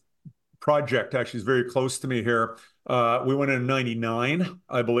oldest project actually is very close to me here. We went in 99,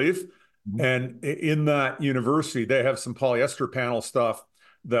 I believe. Mm-hmm. And in that university, they have some polyester panel stuff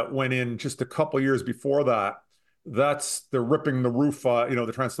that went in just a couple of years before that. They're ripping the roof,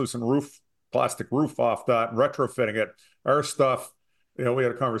 the translucent plastic roof off that and retrofitting it. Our stuff, we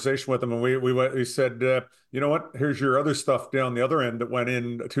had a conversation with them and we said, you know what, here's your other stuff down the other end that went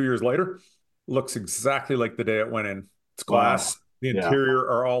in 2 years later. Looks exactly like the day it went in. It's Wow. glass. The Yeah. interior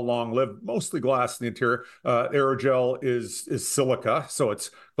are all long-lived, mostly glass in the interior. Aerogel is silica, so it's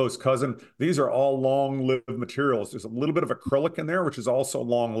close cousin. These are all long-lived materials. There's a little bit of acrylic in there, which is also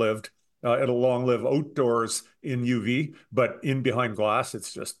long-lived. It'll long-live outdoors in UV, but in behind glass,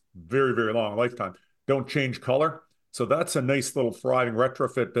 it's just very, very long lifetime. Don't change color. So that's a nice little thriving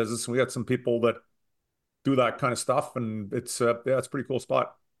retrofit business. We got some people that do that kind of stuff, and it's a pretty cool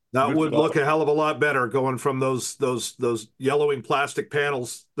spot. That Good for would glass. look a hell of a lot better going from those yellowing plastic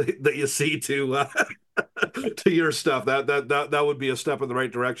panels that you see to your stuff. That would be a step in the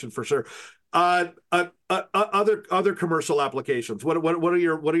right direction for sure. Other commercial applications. What are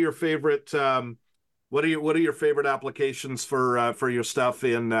your favorite what are your favorite applications for your stuff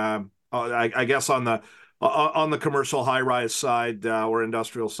in I guess on the commercial high rise side or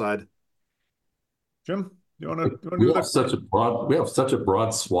industrial side? Jim, you want to We do have that? such a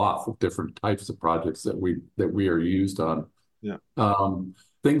broad swath of different types of projects that we are used on. Yeah.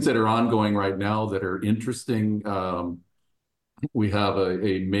 Things that are ongoing right now that are interesting. We have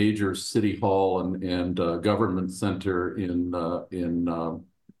a major city hall and government center in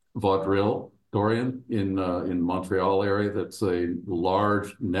Vaudreuil, Dorian, in Montreal area. That's a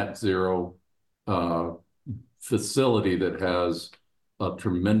large net zero facility that has a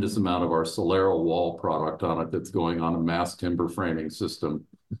tremendous amount of our SoleraWall product on it that's going on a mass timber framing system.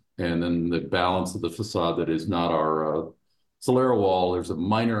 And then the balance of the facade that is not our SoleraWall, there's a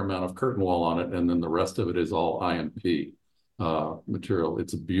minor amount of curtain wall on it, and then the rest of it is all IMP material.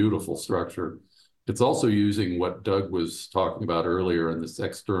 It's a beautiful structure. It's also using what Doug was talking about earlier in this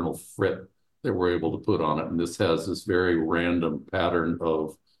external frit that we're able to put on it. And this has this very random pattern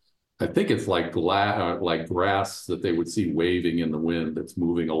of, I think it's like grass that they would see waving in the wind that's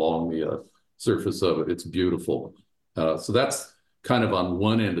moving along the surface of it. It's beautiful. So that's kind of on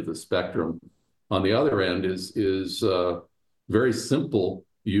one end of the spectrum. On the other end is very simple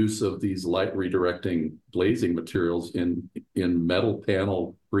use of these light redirecting glazing materials in metal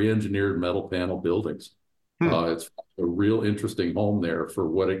panel, pre-engineered metal panel buildings. It's a real interesting home there for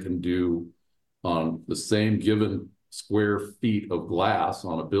what it can do on the same given square feet of glass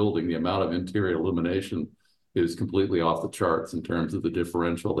on a building. The amount of interior illumination is completely off the charts in terms of the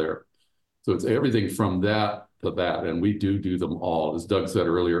differential there. So it's everything from that to that, and we do them all. As Doug said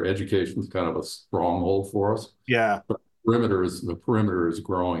earlier, education is kind of a stronghold for us. Yeah. But the perimeter is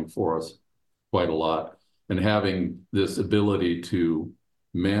growing for us quite a lot. And having this ability to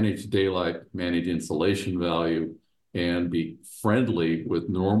manage daylight, manage insulation value, and be friendly with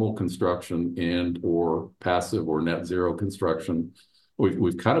normal construction and or passive or net zero construction,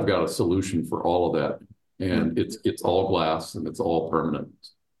 we've kind of got a solution for all of that. And it's all glass and it's all permanent.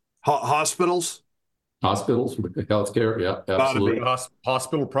 Hospitals? Hospitals, healthcare, yeah, absolutely.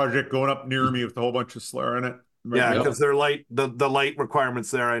 Hospital project going up near me with a whole bunch of Solera in it. Yeah, because they're light. The light requirements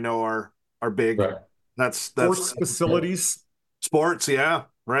there, I know, are big. Right. That's Sports facilities. Sports, yeah,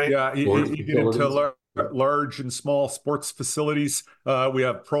 right. Yeah, you get into large and small sports facilities. We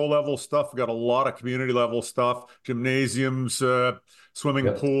have pro level stuff. We got a lot of community level stuff, gymnasiums,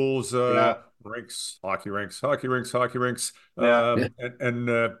 swimming pools, rinks, hockey rinks. Yeah.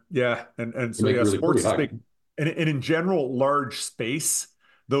 And so really sports is hockey. big. And in general, large space.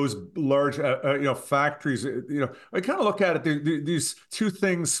 Those large, factories. I kind of look at it. These two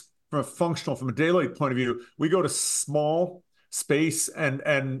things from a daylight point of view. We go to small space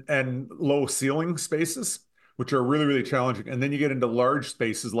and low ceiling spaces, which are really, really challenging. And then you get into large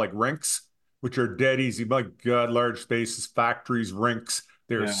spaces like rinks, which are dead easy. My God, large spaces, factories, rinks.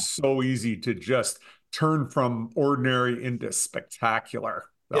 They're so easy to just turn from ordinary into spectacular.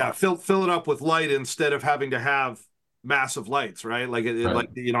 Yeah, fill it up with light instead of having to have massive lights, right? Like like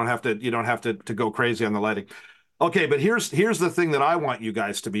you don't have to go crazy on the lighting. Okay, but here's the thing that I want you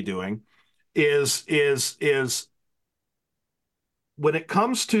guys to be doing is when it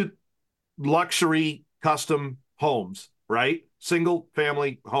comes to luxury custom homes, right? Single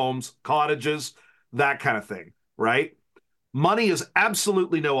family homes, cottages, that kind of thing, right? Money is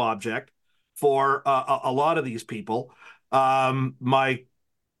absolutely no object for a lot of these people. My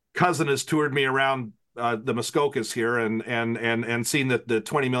cousin has toured me around the Muskokas here and seen the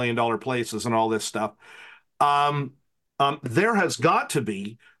 $20 million places and all this stuff. There has got to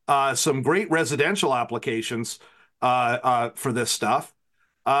be some great residential applications for this stuff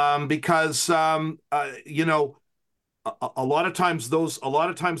because a lot of times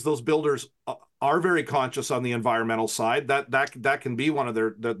those builders are very conscious on the environmental side. That can be one of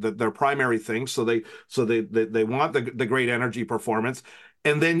their primary things. So they want the great energy performance.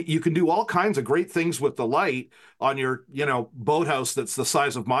 And then you can do all kinds of great things with the light on your, boathouse that's the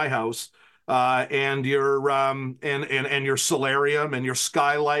size of my house, and your solarium and your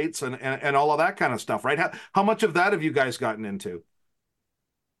skylights and all of that kind of stuff, right? How much of that have you guys gotten into?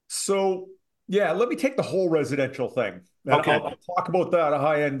 So yeah, let me take the whole residential thing. And Okay. I'll talk about that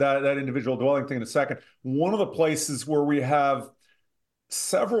high end, that individual dwelling thing in a second. One of the places where we have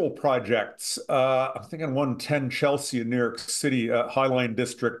several projects, I'm thinking 110 Chelsea in New York City, Highline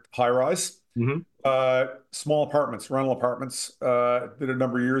District high rise, Mm-hmm. small apartments, rental apartments, did a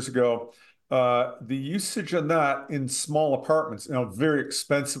number of years ago. The usage on that in small apartments, very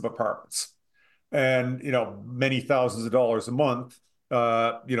expensive apartments, and many thousands of dollars a month,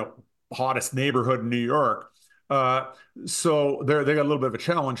 hottest neighborhood in New York. So they got a little bit of a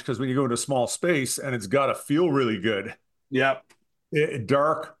challenge because when you go into a small space and it's got to feel really good. Yep.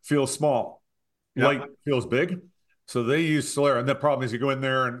 Dark feels small, Yep. light feels big. So they use Solera, and the problem is you go in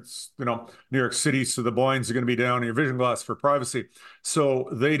there and it's New York City, so the blinds are going to be down and your vision glass for privacy. So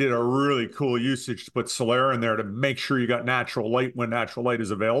they did a really cool usage to put Solera in there to make sure you got natural light when natural light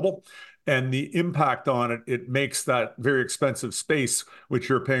is available. And the impact on it, it makes that very expensive space, which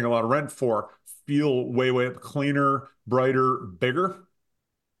you're paying a lot of rent for, feel way cleaner, brighter, bigger.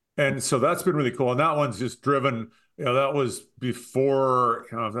 And so that's been really cool. And that one's just driven, that was before,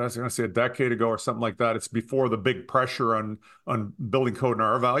 I was going to say a decade ago or something like that. It's before the big pressure on building code and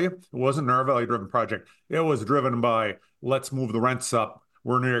R value. It wasn't an R value driven project. It was driven by, let's move the rents up.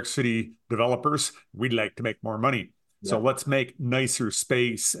 We're New York City developers. We'd like to make more money. So let's make nicer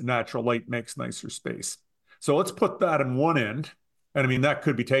space. Natural light makes nicer space. So let's put that in one end. And I mean, that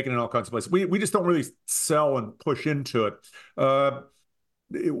could be taken in all kinds of places. We just don't really sell and push into it.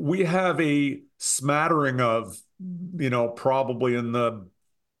 We have a smattering of, probably in the,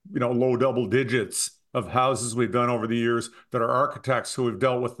 low double digits of houses we've done over the years that are architects who we've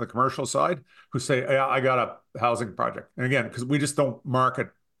dealt with in the commercial side who say, yeah, I got a housing project. And again, because we just don't market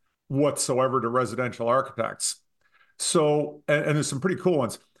whatsoever to residential architects. So, and there's some pretty cool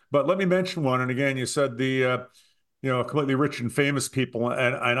ones. But let me mention one. And again, you said the, completely rich and famous people,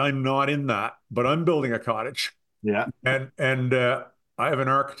 and I'm not in that, but I'm building a cottage. Yeah. And I have an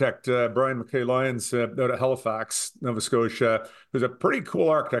architect, Brian McKay Lyons, out of Halifax, Nova Scotia, who's a pretty cool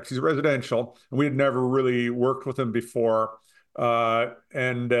architect. He's residential, and we had never really worked with him before. Anyway,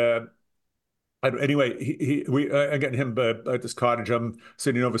 I get him at this cottage. I'm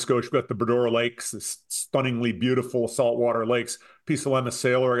sitting in Nova Scotia. We've got the Bredora Lakes, this stunningly beautiful saltwater lakes. Piece of land, a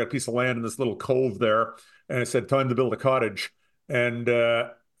sailor. I got a piece of land in this little cove there, and I said, "Time to build a cottage." And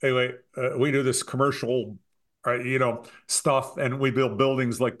anyway, we do this commercial, stuff, and we build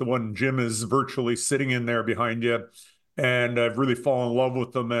buildings like the one Jim is virtually sitting in there behind you. And I've really fallen in love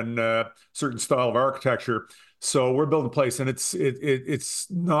with them and certain style of architecture. So we're building a place, and it's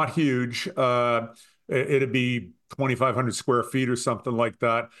not huge. It'd be 2,500 square feet or something like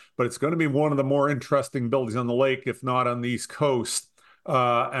that. But it's going to be one of the more interesting buildings on the lake, if not on the East Coast.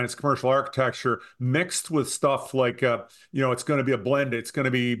 And it's commercial architecture mixed with stuff like, it's going to be a blend. It's going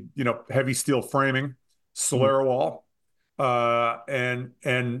to be, heavy steel framing, SoleraWall, and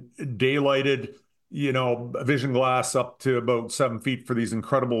daylighted, vision glass up to about 7 feet for these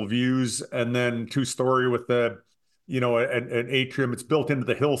incredible views, and then 2-story with the, an atrium. It's built into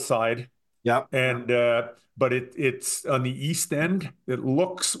the hillside. Yeah. And but it's on the east end. It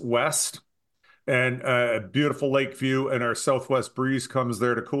looks west, and a beautiful lake view, and our southwest breeze comes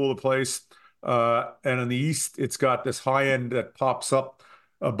there to cool the place. And on the east, it's got this high end that pops up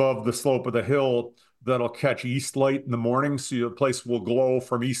above the slope of the hill that'll catch east light in the morning. So the place will glow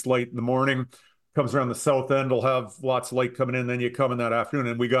from east light in the morning. Comes around the south end, will have lots of light coming in. Then you come in that afternoon,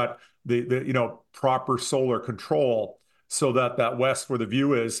 and we got the proper solar control so that west where the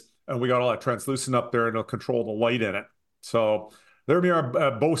view is, and we got all that translucent up there, and it'll control the light in it. So there we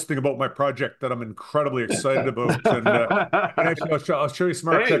are, boasting about my project that I'm incredibly excited about. And actually, I'll show you some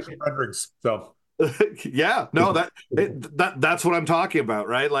architectural renderings. So. Yeah, no, that's what I'm talking about,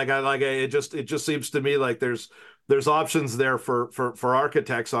 right? It just seems to me like there's options there for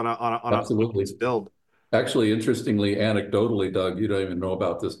architects on Absolutely. a build. Actually, interestingly, anecdotally, Doug, you don't even know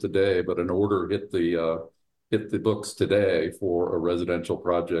about this today, but an order hit the books today for a residential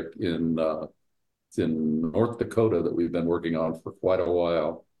project in North Dakota that we've been working on for quite a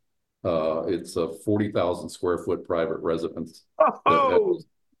while. It's a 40,000 square foot private residence. Oh!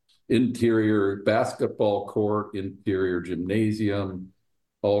 Interior basketball court, interior gymnasium,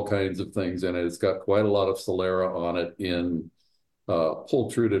 all kinds of things in it. It's got quite a lot of Solera on it in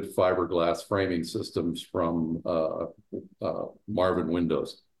pultruded fiberglass framing systems from Marvin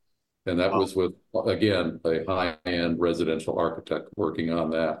Windows. And that was with, again, a high-end residential architect working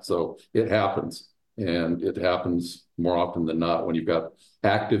on that. So it happens. And it happens more often than not when you've got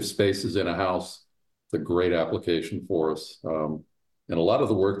active spaces in a house. It's a great application for us. And a lot of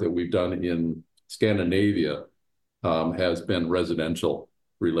the work that we've done in Scandinavia has been residential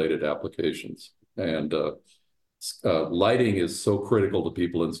related applications. And lighting is so critical to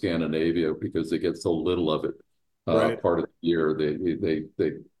people in Scandinavia because they get so little of it part of the year.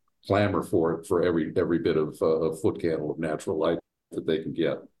 They clamor for it for every bit of foot candle of natural light that they can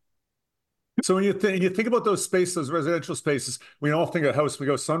get. So when you think about those spaces, those residential spaces, we all think of a house, we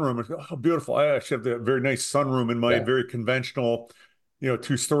go sunroom, and oh, beautiful. I actually have a very nice sunroom in my very conventional,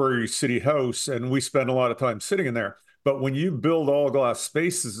 2-story city house, and we spend a lot of time sitting in there. But when you build all glass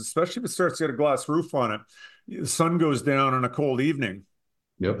spaces, especially if it starts to get a glass roof on it, the sun goes down on a cold evening.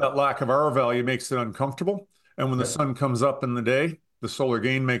 That lack of R value makes it uncomfortable. And when the sun comes up in the day, the solar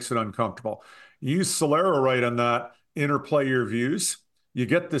gain makes it uncomfortable. You use SoleraWhite on that, interplay your views. You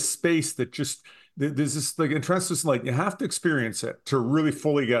get this space that just, there's this like intrinsic light. You have to experience it to really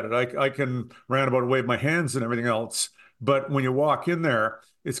fully get it. I can roundabout wave my hands and everything else. But when you walk in there,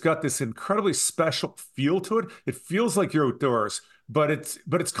 it's got this incredibly special feel to it. It feels like you're outdoors, but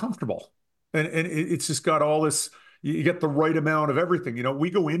it's comfortable. And it's just got all this, you get the right amount of everything. We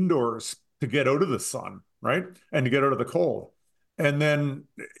go indoors to get out of the sun, right? And to get out of the cold. And then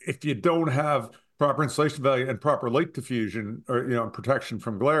if you don't have proper insulation value and proper light diffusion or protection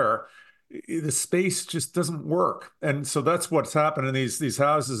from glare, the space just doesn't work. And so that's what's happened in these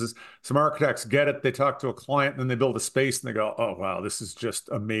houses is some architects get it, they talk to a client, and then they build a space and they go, oh wow, this is just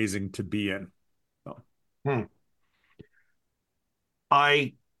amazing to be in. So.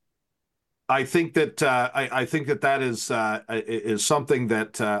 I think that I think that is something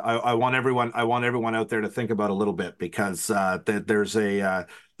that I want everyone out there to think about a little bit, because that there's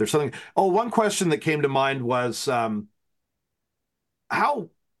something. Oh, one question that came to mind was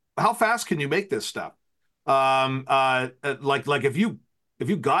how fast can you make this stuff? Like if you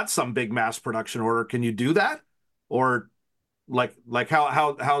got some big mass production order, can you do that? Or like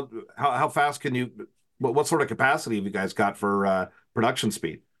how fast can you? What sort of capacity have you guys got for production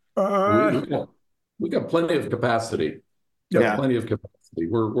speed? We got plenty of capacity. Plenty of capacity.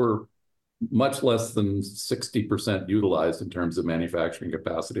 We're much less than 60% utilized in terms of manufacturing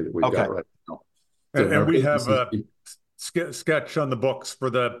capacity that we've got right now. So and we have a sketch on the books for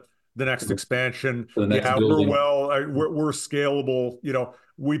the next expansion. The next building. We're scalable.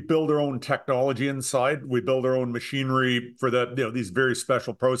 We build our own technology inside. We build our own machinery for these very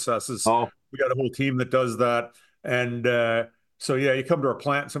special processes. We got a whole team that does that. And so you come to our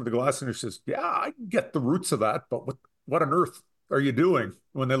plant, some of the glass industry says, I get the roots of that, but what on earth are you doing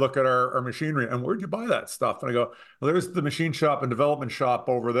when they look at our machinery? And where'd you buy that stuff? And I go, well, there's the machine shop and development shop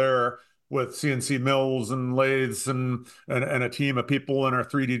over there with CNC mills and lathes and a team of people and our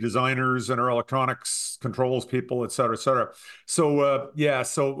 3D designers and our electronics controls people, et cetera, et cetera. So,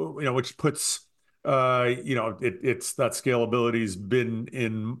 which puts, it's that scalability has been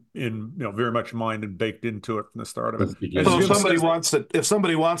in very much mind and baked into it from the start of it. So if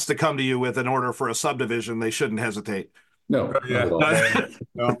somebody wants to come to you with an order for a subdivision, they shouldn't hesitate. No, not at all.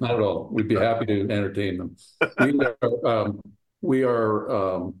 Not at all. We'd be happy to entertain them. We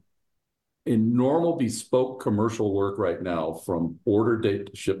are in normal bespoke commercial work right now, from order date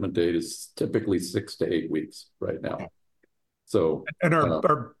to shipment date is typically 6 to 8 weeks right now. So, and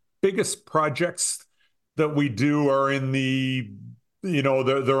our biggest projects that we do are in the,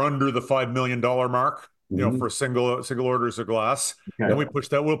 they're under the $5 million mark, for single orders of glass. And we'll push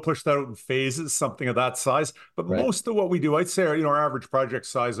that out in phases, something of that size. But most of what we do, I'd say, our average project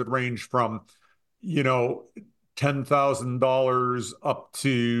size would range from, $10,000 up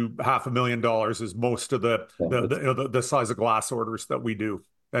to $500,000 is most of the size of glass orders that we do.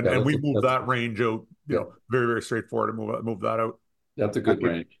 And we move that range out, very, very straightforward to move that out. That's a good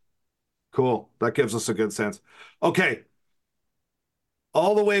range. Cool. That gives us a good sense. Okay.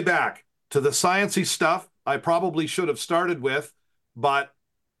 All the way back to the sciencey stuff I probably should have started with, but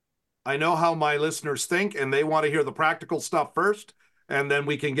I know how my listeners think, and they want to hear the practical stuff first, and then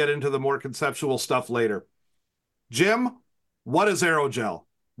we can get into the more conceptual stuff later. Jim, what is aerogel?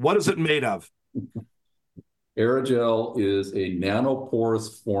 What is it made of? Aerogel is a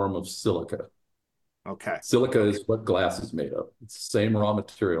nanoporous form of silica. Okay. Silica is what glass is made of. It's the same raw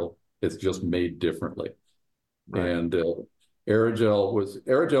material. It's just made differently. Right. And aerogel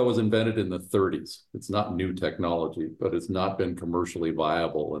was invented in the 30s. It's not new technology, but it's not been commercially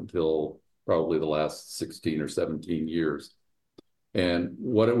viable until probably the last 16 or 17 years. And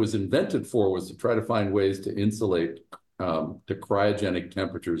what it was invented for was to try to find ways to insulate to cryogenic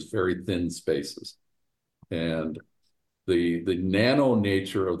temperatures very thin spaces. And the nano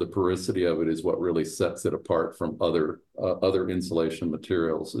nature of the porosity of it is what really sets it apart from other insulation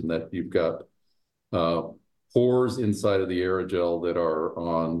materials, in that you've got pores inside of the aerogel that are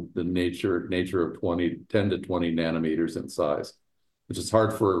on the nature of 10 to 20 nanometers in size, which is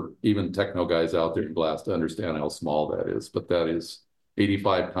hard for even techno guys out there in glass to understand how small that is. But that is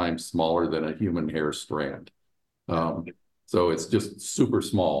 85 times smaller than a human hair strand. So it's just super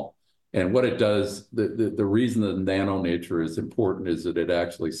small. And what it does, the reason the nano nature is important is that it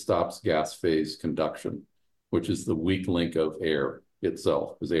actually stops gas phase conduction, which is the weak link of air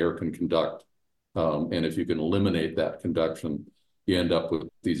itself, because air can conduct. And if you can eliminate that conduction, you end up with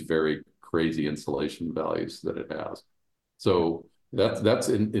these very crazy insulation values that it has. So that's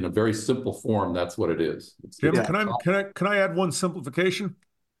in a very simple form. That's what it is. Jim, can I add one simplification?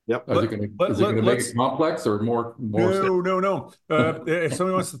 Yep. Is it going to make it complex or more? No. If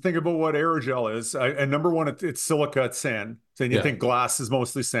somebody wants to think about what aerogel is, and number one, it's silica, it's sand. So you think glass is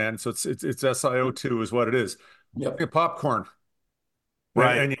mostly sand, so it's SiO2 is what it is. Yep. Think of popcorn.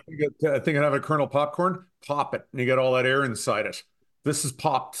 Right. And you think I have a kernel popcorn, pop it, and you get all that air inside it. This is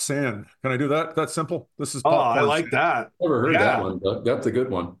popped sand. Can I do that? That's simple. This is popcorn. I like sand. that. Never heard that one, Doug. That's a good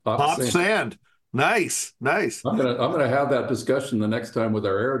one. Pop sand. Nice. I'm gonna have that discussion the next time with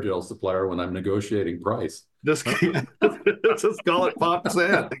our aerogel supplier when I'm negotiating price. Just call it pop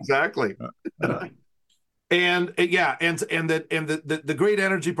sand. Exactly. And the great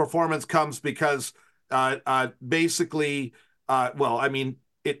energy performance comes because basically, well, I mean,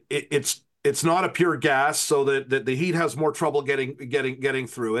 it's not a pure gas, so that the heat has more trouble getting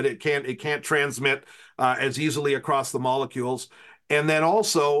through it. It can't transmit as easily across the molecules. And then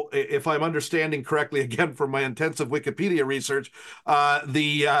also, if I'm understanding correctly, again from my intensive Wikipedia research,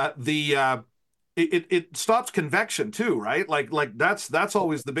 it stops convection too, right? Like that's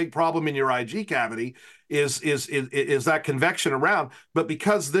always the big problem in your IG cavity is that convection around. But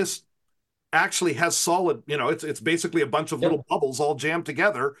because this actually has solid, it's basically a bunch of little bubbles all jammed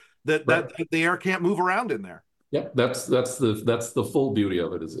together that the air can't move around in there. Yep, that's the full beauty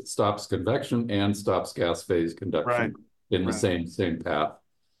of it, is it stops convection and stops gas phase conduction in the same path.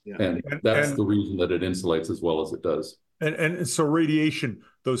 Yeah. And that's the reason that it insulates as well as it does. And so radiation,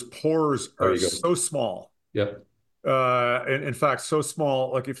 those pores are so small. Yep. And in fact, so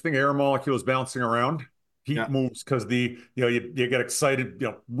small, like if you think air molecules bouncing around, heat moves because you get excited,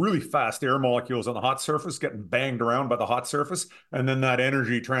 really fast air molecules on the hot surface getting banged around by the hot surface, and then that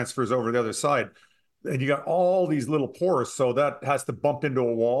energy transfers over the other side. And you got all these little pores, so that has to bump into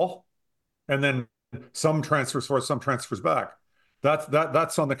a wall, and then some transfers forward, some transfers back.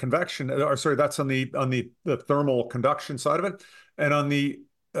 That's on the convection, or sorry, that's on the thermal conduction side of it, and on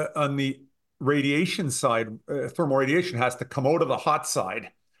the radiation side, thermal radiation has to come out of the hot side,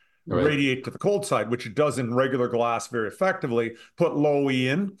 radiate to the cold side, which it does in regular glass very effectively. Put low E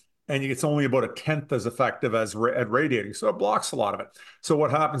in, and it's only about a tenth as effective as at radiating, so it blocks a lot of it. So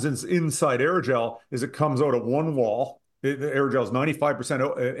what happens inside aerogel is it comes out of one wall. The aerogel is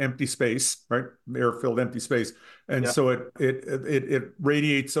 95% empty space, right? Air-filled empty space. And so it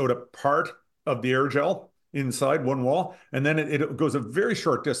radiates out a part of the aerogel inside one wall, and then it goes a very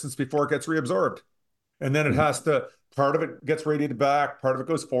short distance before it gets reabsorbed. And then it has to, part of it gets radiated back, part of it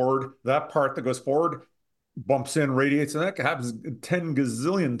goes forward. That part that goes forward bumps in, radiates, and that happens 10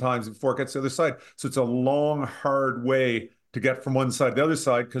 gazillion times before it gets to the other side. So it's a long, hard way to get from one side to the other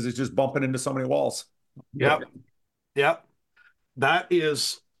side because it's just bumping into so many walls. Yep. That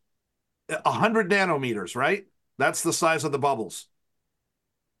is 100 nanometers, right? That's the size of the bubbles.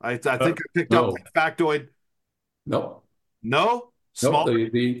 I think I picked up that factoid. No. Small.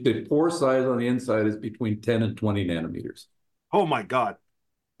 The pore size on the inside is between 10 and 20 nanometers. Oh my God.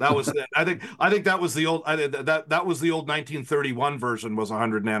 That was I think that was the old that was the old 1931 version was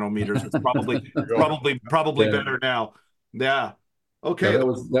 100 nanometers. It's probably better now. Yeah. Okay. Yeah, that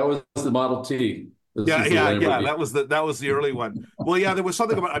was the Model T. That was the early one. Well, yeah, there was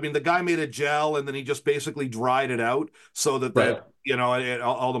something about, I mean, the guy made a gel and then he just basically dried it out so that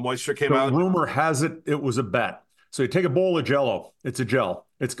all the moisture came out. Rumor has it was a bet. So you take a bowl of Jello. It's a gel.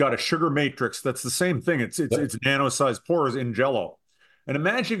 It's got a sugar matrix. That's the same thing. It's nano-sized pores in Jello. And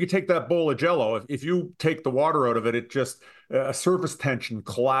imagine if you take that bowl of Jello. If you take the water out of it, it just a surface tension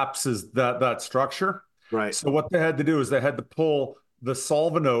collapses that structure. Right. So what they had to do is they had to pull the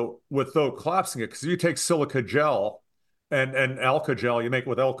solvent out without collapsing it, because you take silica gel and alka gel, you make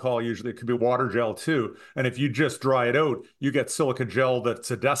with alcohol, usually it could be water gel too, and if you just dry it out, you get silica gel that's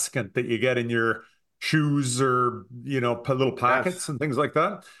a desiccant that you get in your shoes or little packets and things like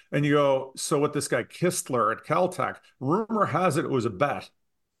that. And you go, so what this guy Kistler at Caltech, rumor has it was a bet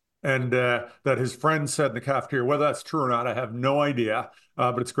and that his friend said in the cafeteria. Whether that's true or not, I have no idea.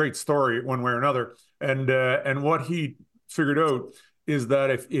 But it's a great story one way or another. And what he figured out is that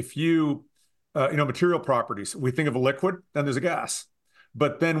if you material properties, we think of a liquid, then there's a gas.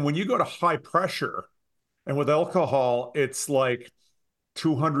 But then when you go to high pressure, and with alcohol, it's like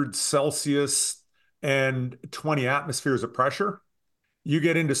 200 Celsius and 20 atmospheres of pressure, you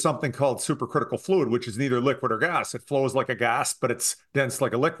get into something called supercritical fluid, which is neither liquid or gas. It flows like a gas, but it's dense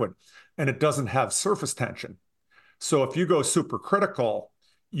like a liquid, and it doesn't have surface tension. So if you go supercritical,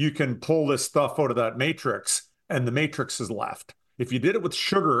 you can pull this stuff out of that matrix, and the matrix is left. If you did it with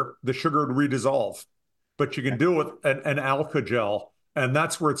sugar, the sugar would redissolve, but you can do it with an alkogel, and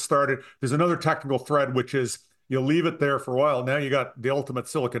that's where it started. There's another technical thread, which is you leave it there for a while. Now you got the ultimate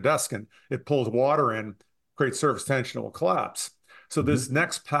silica desiccant. It pulls water in, creates surface tension, it will collapse. So this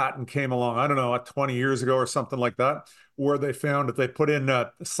next patent came along, I don't know, 20 years ago or something like that, where they found that they put in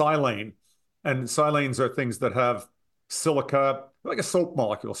silane, and silanes are things that have silica, like a soap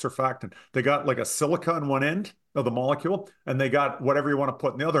molecule, surfactant. They got like a silica on one end of the molecule, and they got whatever you want to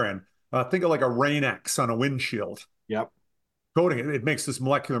put in the other end. Think of like a Rain-X on a windshield. Yep. Coating it, it makes this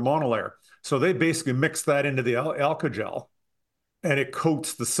molecular monolayer. So they basically mix that into the alkogel, and it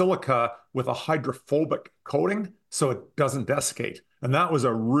coats the silica with a hydrophobic coating so it doesn't desiccate. And that was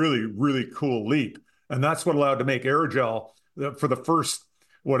a really, really cool leap. And that's what allowed to make aerogel for the first,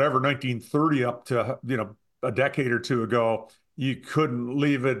 1930 up to, a decade or two ago, you couldn't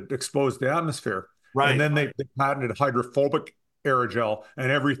leave it exposed to the atmosphere. Right. And then they patented hydrophobic aerogel,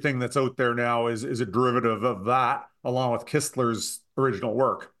 and everything that's out there now is a derivative of that, along with Kistler's original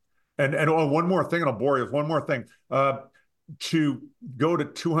work. And one more thing, and I'll bore you with one more thing. To go to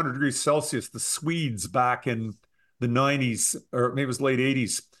 200 degrees Celsius, the Swedes back in the 90s, or maybe it was late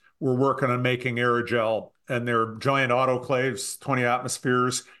 80s, were working on making aerogel, and they're giant autoclaves, 20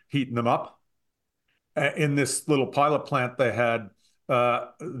 atmospheres, heating them up. In this little pilot plant they had,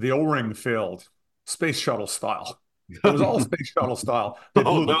 the O-ring failed, space shuttle style. It was all space shuttle style. They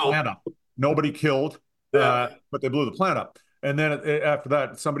blew the plant up. Nobody killed, but they blew the plant up. And then after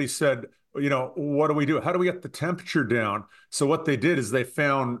that, somebody said, what do we do? How do we get the temperature down? So what they did is they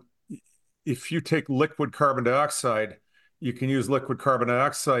found if you take liquid carbon dioxide, you can use liquid carbon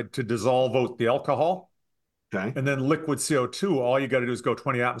dioxide to dissolve out the alcohol. Okay. And then liquid CO2, all you got to do is go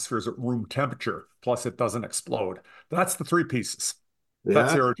 20 atmospheres at room temperature, plus it doesn't explode. That's the three pieces.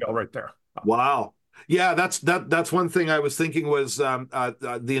 That's aerogel right there. Wow. Yeah, that's one thing I was thinking was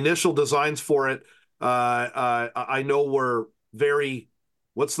the initial designs for it. I know were very,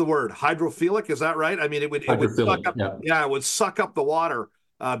 what's the word? Hydrophilic, is that right? I mean, it would suck up, it would suck up the water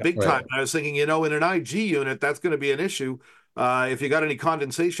big time. And I was thinking, in an IG unit, that's going to be an issue. If you got any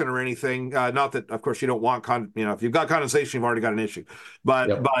condensation or anything, not that, of course, you don't want if you've got condensation, you've already got an issue. But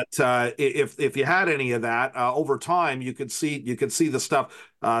if you had any of that over time, you could see the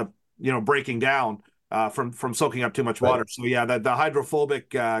stuff breaking down from soaking up too much water. So yeah, the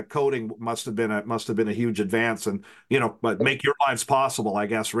hydrophobic coating must have been a huge advance, and but make your lives possible, I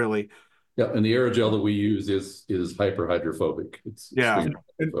guess, really. Yeah, and the aerogel that we use is hyperhydrophobic. It's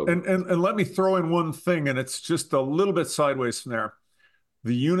and let me throw in one thing, and it's just a little bit sideways from there.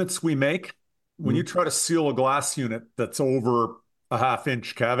 The units we make, when you try to seal a glass unit that's over a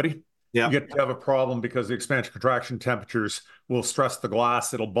half-inch cavity, you get to have a problem because the expansion contraction temperatures will stress the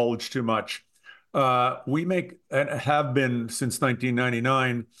glass. It'll bulge too much. We make and have been since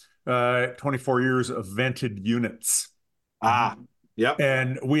 1999, 24 years of vented units. Yep.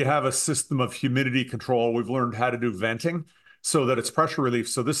 And we have a system of humidity control. We've learned how to do venting so that it's pressure relief.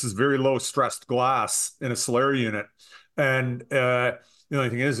 So this is very low stressed glass in a Solera unit. And the only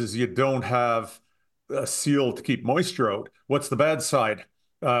thing is you don't have a seal to keep moisture out. What's the bad side?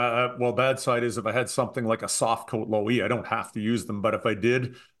 Bad side is if I had something like a soft coat low E, I don't have to use them. But if I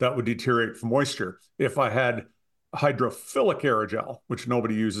did, that would deteriorate from moisture. If I had hydrophilic aerogel, which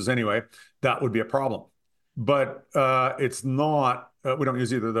nobody uses anyway, that would be a problem. But it's not, we don't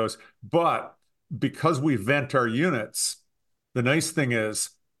use either of those. But because we vent our units, the nice thing is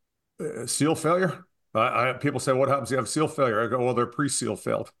seal failure. People say, what happens if you have seal failure? I go, well, they're pre-seal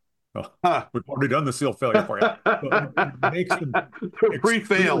failed. Oh, we've already done the seal failure for you. So it makes them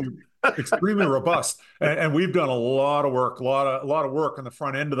pre-failed, extremely robust. And we've done a lot of work on the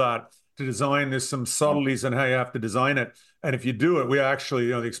front end of that to design. There's some subtleties in how you have to design it. And if you do it, we actually,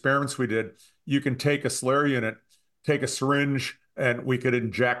 the experiments we did, you can take a Solera unit, take a syringe, and we could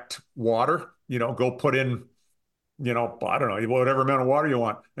inject water, go put in, I don't know, whatever amount of water you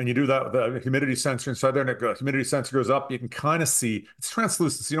want. And you do that with the humidity sensor inside there, and the humidity sensor goes up. You can kind of see, it's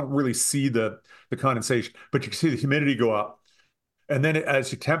translucent, so you don't really see the condensation, but you can see the humidity go up. And then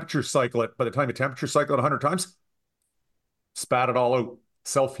as you temperature cycle it, by the time you temperature cycle it 100 times, spat it all out,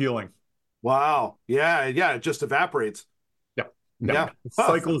 self-healing. Wow. Yeah. Yeah. It just evaporates. Yeah. Yeah. It Huh.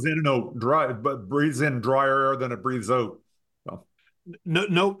 cycles in and out, dry, but breathes in drier air than it breathes out. So.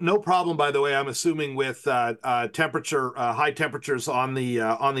 No problem. By the way, I'm assuming with temperature, high temperatures on the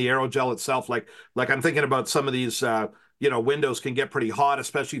aerogel itself. Like I'm thinking about some of these, windows can get pretty hot,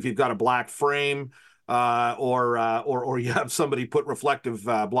 especially if you've got a black frame, or you have somebody put reflective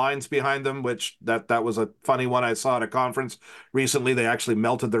blinds behind them. Which that was a funny one I saw at a conference recently. They actually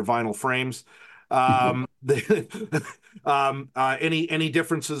melted their vinyl frames. Any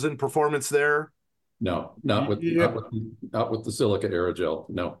differences in performance there? No, not with the silica aerogel.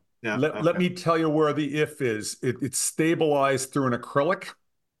 No. Yeah. Let me tell you where the if is. It's stabilized through an acrylic.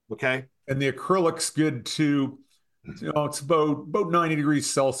 Okay. And the acrylic's good to, it's about 90 degrees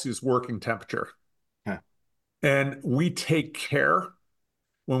Celsius working temperature. Okay. And we take care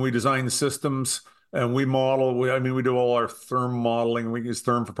when we design the systems and we model. We do all our therm modeling. We use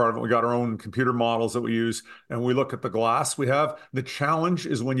therm for part of it. We got our own computer models that we use, and we look at the glass we have. The challenge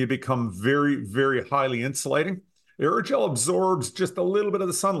is when you become very, very highly insulating. Aerogel absorbs just a little bit of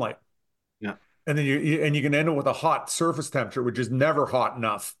the sunlight. Yeah. And then you can end up with a hot surface temperature, which is never hot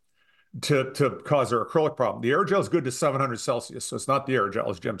enough to cause our acrylic problem. The aerogel is good to 700 Celsius, so it's not the aerogel,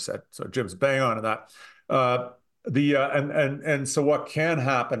 as Jim said. So Jim's bang on to that. And so what can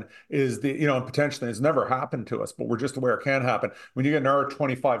happen is potentially it's never happened to us, but we're just aware it can happen when you get an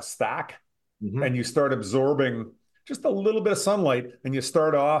R25 stack and you start absorbing just a little bit of sunlight and you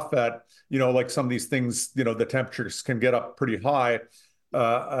start off at, like some of these things, the temperatures can get up pretty high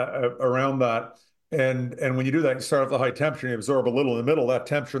around that. And when you do that, you start off at the high temperature and you absorb a little in the middle, that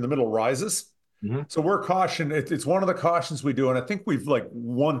temperature in the middle rises. So we're cautioned. It's one of the cautions we do. And I think we've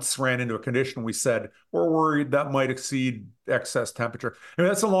once ran into a condition we said, we're worried that might exceed excess temperature. I mean,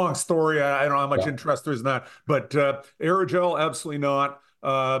 that's a long story. I don't know how much interest there is in that, but aerogel, absolutely not.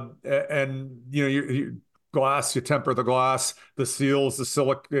 And, glass, you temper the glass, the seals, the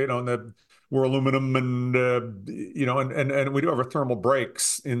silica, we're aluminum and, and we do have our thermal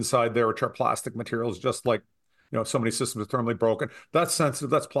breaks inside there, which are plastic materials, just like, so many systems are thermally broken. That's sensitive.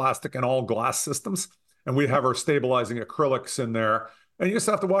 That's plastic in all glass systems. And we have our stabilizing acrylics in there. And you just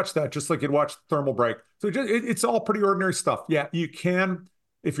have to watch that, just like you'd watch thermal break. So it's all pretty ordinary stuff. Yeah, you can,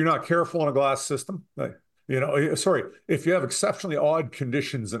 if you're not careful in a glass system, if you have exceptionally odd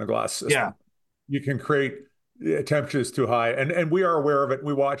conditions in a glass system, you can create temperatures too high. And we are aware of it.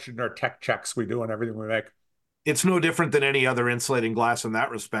 We watch it in our tech checks we do and everything we make. It's no different than any other insulating glass in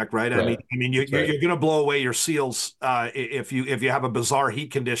that respect, right? I mean, you're going to blow away your seals if you have a bizarre heat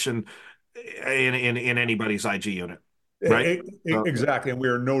condition in anybody's IG unit, right? Exactly, and we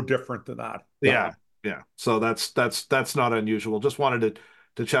are no different than that. Yeah. So that's not unusual. Just wanted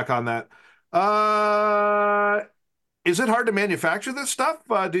to check on that. Is it hard to manufacture this stuff?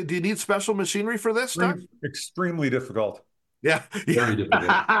 Do you need special machinery for this stuff? Extremely difficult. Yeah. Very difficult.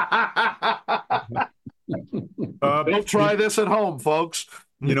 Don't try this at home, folks.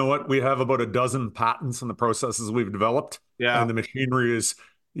 You know what? We have about a dozen patents on the processes we've developed. Yeah. And the machinery is,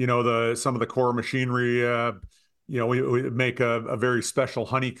 some of the core machinery, we make a very special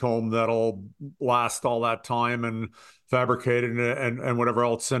honeycomb that'll last all that time and fabricated and whatever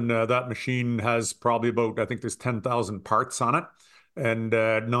else. And that machine has probably about, I think there's 10,000 parts on it and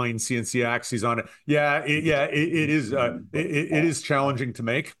 9 CNC axes on it. It is challenging to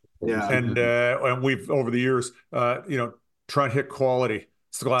make. Yeah. And we've over the years, trying to hit quality.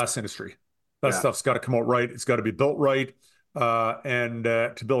 It's the glass industry. That stuff's got to come out right. It's got to be built right. And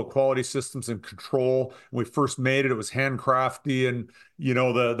to build quality systems and control. When we first made it, it was handcrafty, and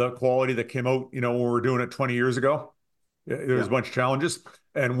the quality that came out, when we were doing it 20 years ago, there was a bunch of challenges.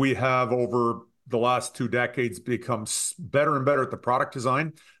 And we have over the last 2 decades become better and better at the product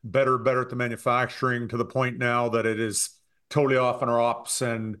design, better at the manufacturing, to the point now that it is totally off in our ops,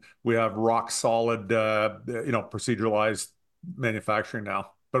 and we have rock solid, proceduralized manufacturing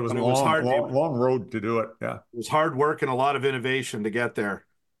now. But it was a long road to do it. Yeah, it was hard work and a lot of innovation to get there.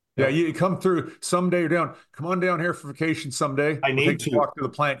 Yeah, you come through someday. Come on down here for vacation someday. I need to walk to the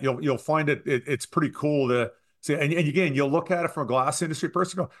plant. You'll find it's pretty cool to see. And again, you'll look at it from a glass industry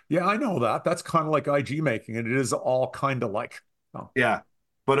person. Go, yeah, I know that. That's kind of like IG making, and it is all kind of like. Oh. Yeah,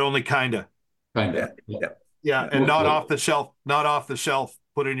 but only kind of. Yeah, and not off the shelf.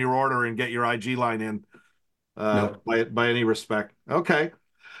 Put in your order and get your IG line in. By any respect. Okay.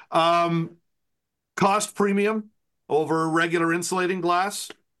 Cost premium over regular insulating glass.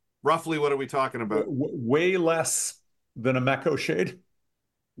 Roughly, what are we talking about? Way less than a Mecco shade.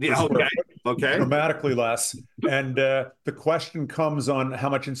 Yeah. Okay. Okay. dramatically less. And the question comes on how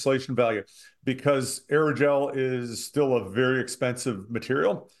much insulation value, because aerogel is still a very expensive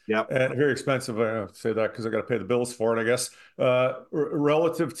material. Yeah. And very expensive. I say that because I got to pay the bills for it, I guess.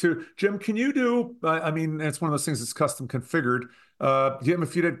 Relative to Jim, can you do? I mean, it's one of those things that's custom configured. Jim,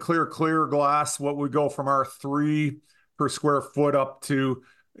 if you did clear glass, what would go from R3 per square foot up to,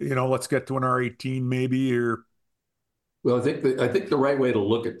 let's get to an R18 maybe, or Well, I think the right way to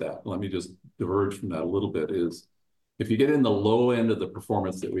look at that, let me just diverge from that a little bit, is if you get in the low end of the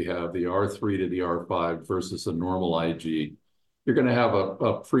performance that we have, the R3 to the R5 versus a normal IG, you're going to have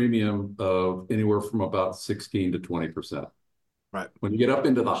a premium of anywhere from about 16 to 20%. Right. When you get up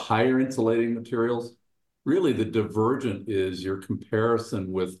into the higher insulating materials, really the divergent is your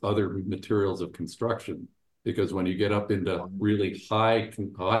comparison with other materials of construction. Because when you get up into really high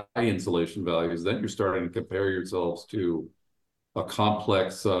insulation values, then you're starting to compare yourselves to a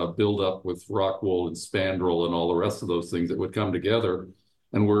complex buildup with rock wool and spandrel and all the rest of those things that would come together.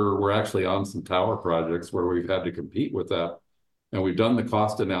 And we're actually on some tower projects where we've had to compete with that. And we've done the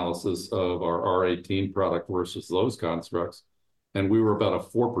cost analysis of our R18 product versus those constructs. And we were about a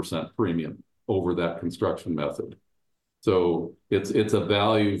 4% premium over that construction method. So it's a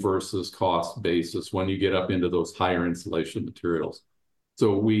value versus cost basis when you get up into those higher insulation materials.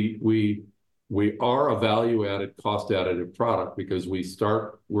 So we are a value-added, cost-additive product because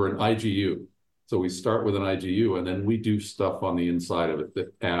we're an IGU. So we start with an IGU, and then we do stuff on the inside of it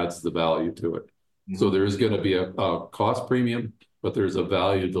that adds the value to it. Mm-hmm. So there's going to be a cost premium, but there's a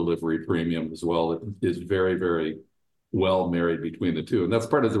value delivery premium as well that is very, very well married between the two. And that's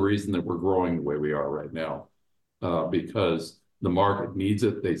part of the reason that we're growing the way we are right now. Because the market needs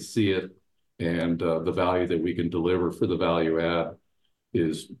it, they see it, and the value that we can deliver for the value add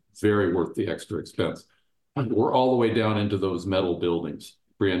is very worth the extra expense. We're all the way down into those metal buildings,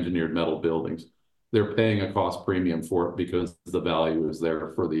 pre-engineered metal buildings. They're paying a cost premium for it because the value is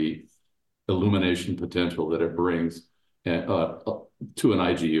there for the illumination potential that it brings to an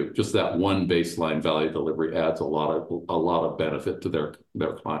IGU. Just that one baseline value delivery adds a lot of benefit to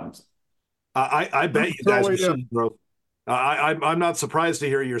their clients. I bet you guys are seeing growth. I'm not surprised to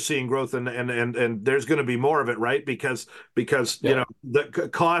hear you're seeing growth, and there's going to be more of it, right? Because the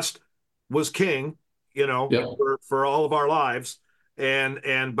cost was king, for all of our lives,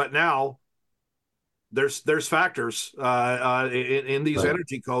 but now there's factors in these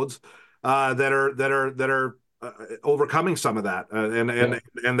energy codes that are overcoming some of that,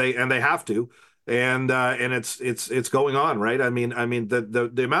 and they have to. And it's going on, right? I mean,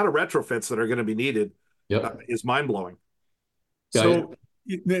 the amount of retrofits that are going to be needed is mind blowing. So,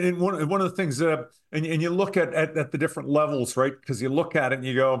 and one of the things, and you look at the different levels, right? Because you look at it and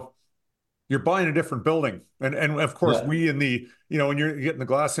you go, you're buying a different building, and of course we in the when you're getting the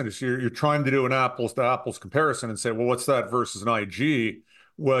glass industry, you're trying to do an apples to apples comparison and say, well, what's that versus an IG?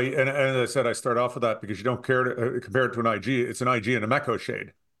 Well, and as I said, I start off with that because you don't care to compare it to an IG. It's an IG in a Meco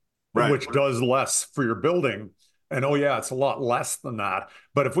shade. Right. Which does less for your building. And it's a lot less than that.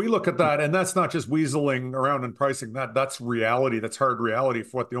 But if we look at that, and that's not just weaseling around in pricing, that's reality, that's hard reality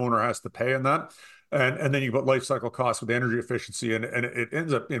for what the owner has to pay in that. And then you've got life cycle costs with energy efficiency, and it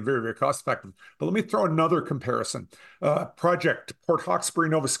ends up being very, very cost effective. But let me throw another comparison. Project Port Hawkesbury,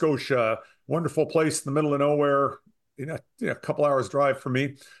 Nova Scotia, wonderful place in the middle of nowhere, a couple hours drive from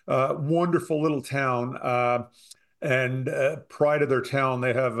me. Wonderful little town. And pride of their town,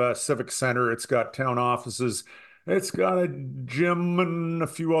 they have a civic center. It's got town offices. It's got a gym and a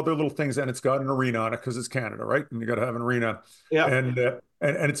few other little things, and it's got an arena on it because it's Canada, right? And you got to have an arena. Yeah. And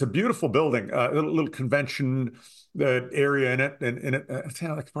it's a beautiful building, a little convention area in it. And it's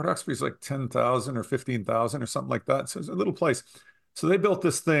like Port Hawkesbury is like 10,000 or 15,000 or something like that. So it's a little place. So they built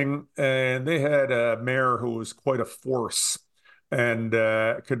this thing, and they had a mayor who was quite a force and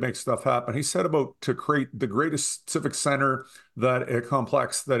could make stuff happen. He set about to create the greatest civic center that a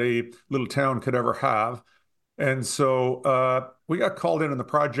complex that a little town could ever have. And so we got called in on the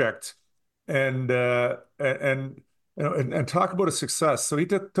project and talk about a success. So he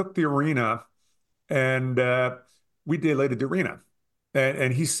took the arena, and we daylighted the arena.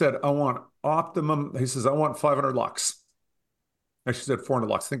 And he said, I want optimum. He says, I want 500 lux. And she said 400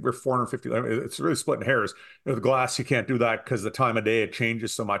 lux. I think we're 450. It's really splitting hairs. The glass, you can't do that because the time of day, it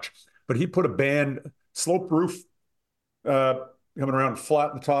changes so much. But he put a band, slope roof, coming around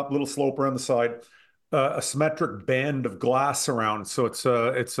flat on the top, little slope around the side, a symmetric band of glass around. So it's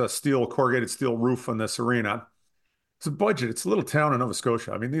a steel, corrugated steel roof on this arena. It's a budget. It's a little town in Nova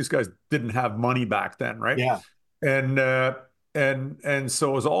Scotia. I mean, these guys didn't have money back then, right? Yeah. And And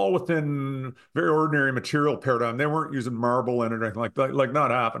so it was all within very ordinary material paradigm. They weren't using marble in it or anything like that, like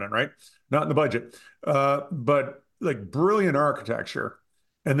not happening, right? Not in the budget. But like brilliant architecture.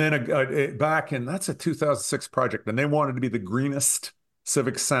 And then back in, that's a 2006 project, and they wanted to be the greenest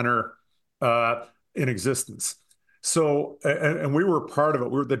civic center in existence. So, and we were part of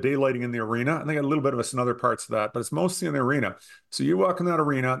it. We were the daylighting in the arena, and they got a little bit of us in other parts of that, but it's mostly in the arena. So you walk in that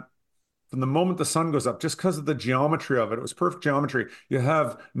arena, from the moment the sun goes up, just because of the geometry of it, it was perfect geometry. You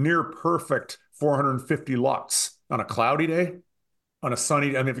have near perfect 450 lux on a cloudy day. On a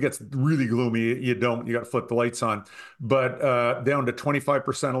sunny, I mean, if it gets really gloomy, you got to flip the lights on, but down to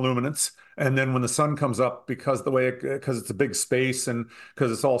 25% illuminance. And then when the sun comes up, because it's a big space and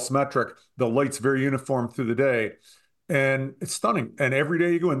because it's all symmetric, the light's very uniform through the day. And it's stunning. And every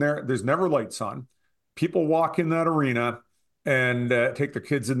day you go in there, there's never lights on. People walk in that arena and take their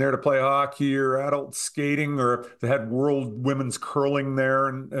kids in there to play hockey or adult skating, or they had world women's curling there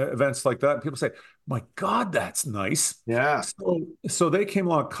and events like that. And people say, my God, that's nice. Yeah. So they came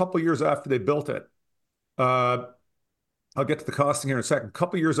along a couple of years after they built it. I'll get to the costing here in a second. A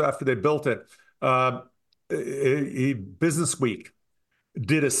couple of years after they built it, a Business Week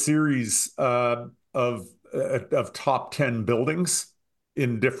did a series of top 10 buildings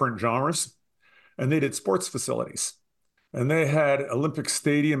in different genres, and they did sports facilities. And they had Olympic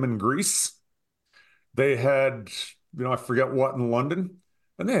Stadium in Greece. They had, I forget what in London.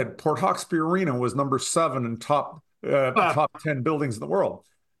 And they had Port Hawkesbury Arena was number 7 in top 10 buildings in the world.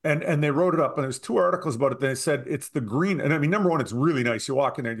 And they wrote it up. And there's 2 articles about it. They said it's the green. And I mean, number one, it's really nice. You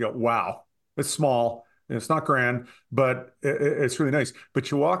walk in there and you go, wow, it's small. And it's not grand, but it's really nice.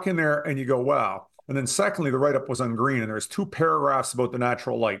 But you walk in there and you go, wow. And then secondly, the write-up was on green. And there's 2 paragraphs about the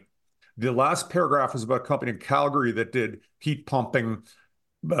natural light. The last paragraph was about a company in Calgary that did heat pumping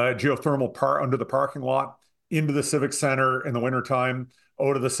geothermal under the parking lot into the Civic Center in the wintertime,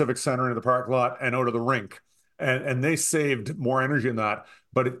 out of the Civic Center into the parking lot, and out of the rink. And they saved more energy in that.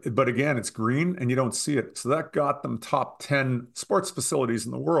 But again, it's green and you don't see it. So that got them top 10 sports facilities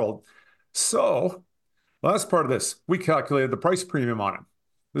in the world. So last part of this, we calculated the price premium on it.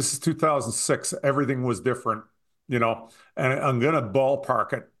 This is 2006. Everything was different, and I'm going to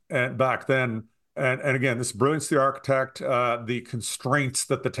ballpark it. And back then, and again, this brilliance of the architect, the constraints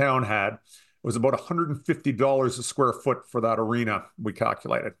that the town had, was about $150 a square foot for that arena, we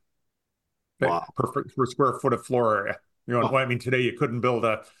calculated. Wow. Per square foot of floor area. I mean, today you couldn't build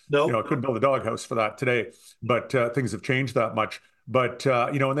couldn't build a doghouse for that today, but things have changed that much. But,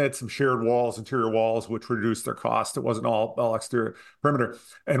 and they had some shared walls, interior walls, which reduced their cost. It wasn't all exterior perimeter.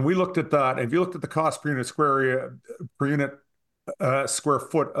 And we looked at that. And if you looked at the cost per unit square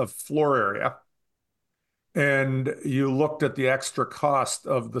foot of floor area, and you looked at the extra cost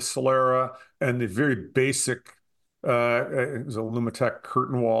of the Solera and the very basic, it was a Lumitec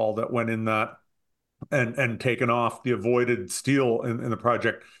curtain wall that went in that, and taken off the avoided steel in the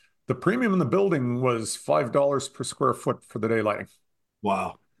project, the premium in the building was $5 per square foot for the daylighting.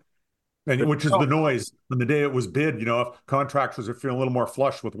 Wow. And which is the noise. On the day it was bid, if contractors are feeling a little more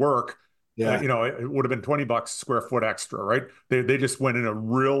flush with work, it would have been $20 a square foot extra, right? They just went in a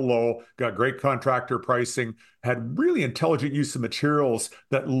real low, got great contractor pricing, had really intelligent use of materials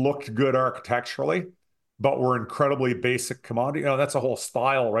that looked good architecturally, but were incredibly basic commodity. That's a whole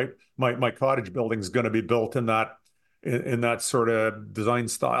style, right? My cottage building is going to be built in that sort of design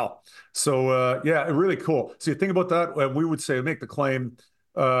style. So really cool. So you think about that, we would say, make the claim,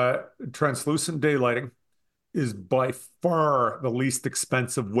 translucent daylighting is by far the least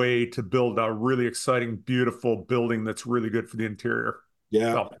expensive way to build a really exciting, beautiful building that's really good for the interior.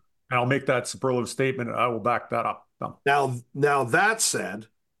 Yeah. So, and I'll make that superlative statement, and I will back that up. So. Now that said,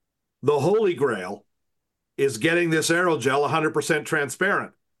 the Holy Grail is getting this aerogel 100%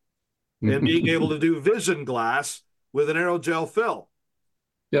 transparent and being able to do vision glass with an aerogel fill.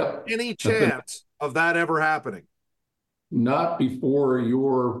 Yeah. Any chance of that ever happening? Not before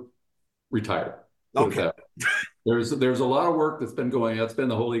you're retired. Okay. There's a lot of work that's been going. That's been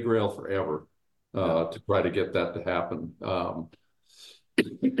the Holy Grail forever to try to get that to happen.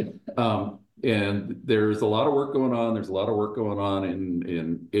 And there's a lot of work going on. There's a lot of work going on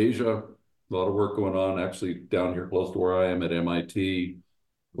in Asia. A lot of work going on actually down here close to where I am at MIT.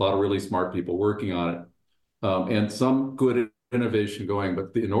 A lot of really smart people working on it, and some good innovation going.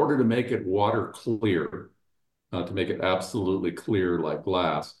 But in order to make it water clear, to make it absolutely clear like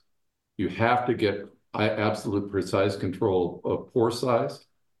glass, you have to get absolute precise control of pore size,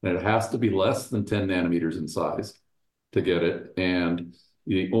 and it has to be less than 10 nanometers in size to get it. And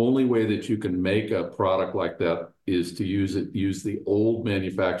the only way that you can make a product like that is to use the old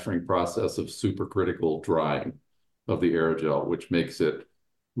manufacturing process of supercritical drying. of the aerogel, which makes it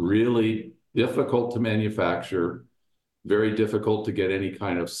really difficult to manufacture, very difficult to get any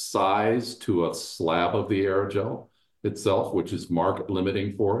kind of size to a slab of the aerogel itself, which is market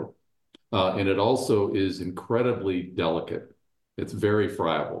limiting for it. And it also is incredibly delicate. It's very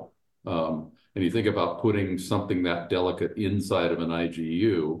friable. And you think about putting something that delicate inside of an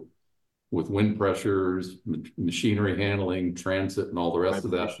IGU with wind pressures, machinery handling, transit, and all the rest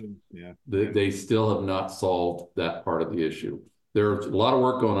of that. Yeah. They still have not solved that part of the issue. There's a lot of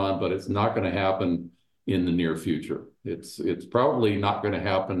work going on, but it's not going to happen in the near future. It's probably not going to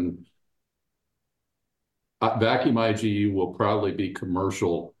happen. Vacuum IGU will probably be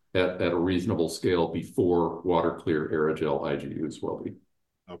commercial at a reasonable scale before water clear aerogel IGUs will be.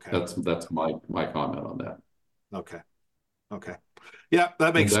 Okay. That's my comment on that. Okay. Yeah,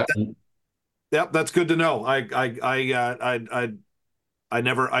 that makes sense. Yeah, that's good to know. I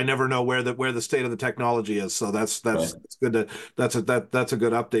never know where the state of the technology is. So that's Right. good that's a good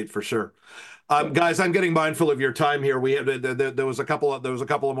update for sure. Guys, I'm getting mindful of your time here. There was a couple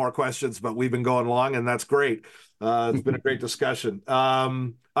of more questions, but we've been going long, and that's great. It's been a great discussion.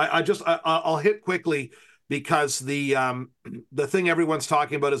 I'll hit quickly because the thing everyone's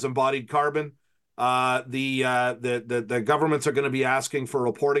talking about is embodied carbon. The governments are going to be asking for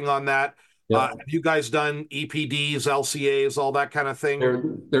reporting on that. Have you guys done EPDs, LCAs, all that kind of thing?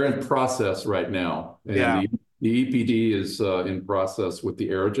 They're in process right now. And the EPD is in process with the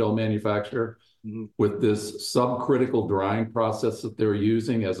aerogel manufacturer with this subcritical drying process that they're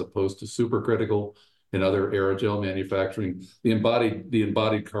using as opposed to supercritical and other aerogel manufacturing. The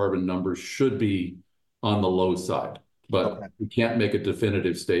embodied carbon numbers should be on the low side, but we can't make a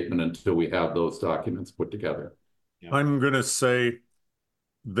definitive statement until we have those documents put together. Yeah. I'm going to say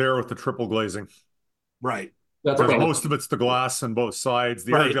there with the triple glazing. Right. Most of it's the glass on both sides.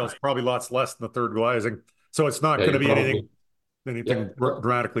 The aerogel is probably lots less than the third glazing. So it's not going to be anything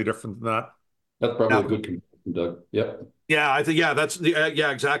dramatically different than that. That's probably a good comparison, Doug. Yep. Yeah, I think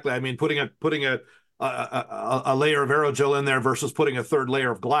exactly. I mean, putting a layer of aerogel in there versus putting a third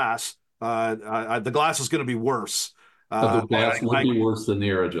layer of glass, the glass is going to be worse. The glass would be worse than the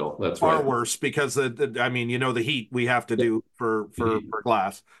aerogel. That's far right. worse because the heat we have to do for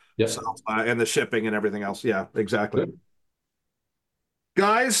glass. Yep. So, and the shipping and everything else. Yeah, exactly. Good.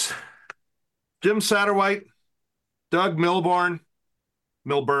 Guys, Jim Satterwhite, Doug Milburn,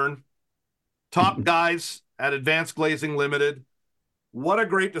 top guys at Advanced Glazing Limited. What a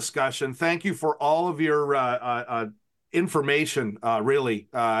great discussion. Thank you for all of your information, really,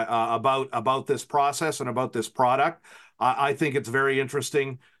 about this process and about this product. I think it's very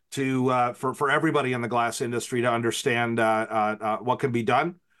interesting for everybody in the glass industry to understand what can be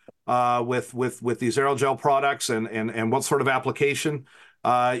done with these aerogel products and what sort of application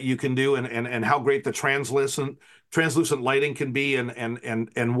you can do and how great the translucent lighting can be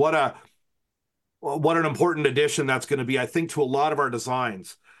and what an important addition that's going to be, I think, to a lot of our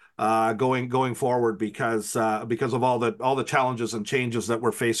designs going forward because of all the challenges and changes that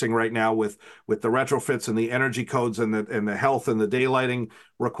we're facing right now with the retrofits and the energy codes and the health and the daylighting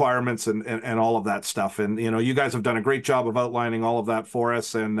requirements and all of that stuff. And you guys have done a great job of outlining all of that for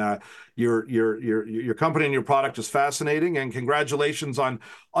us. And your company and your product is fascinating. And congratulations on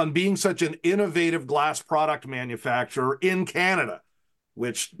being such an innovative glass product manufacturer in Canada,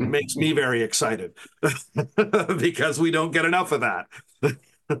 which makes me very excited because we don't get enough of that.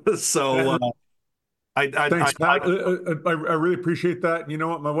 So thanks, Pat. I really appreciate that. You know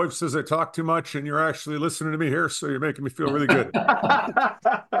what? My wife says I talk too much, and you're actually listening to me here, so you're making me feel really good.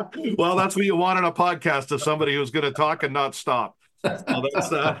 Well, that's what you want in a podcast, of somebody who's going to talk and not stop. So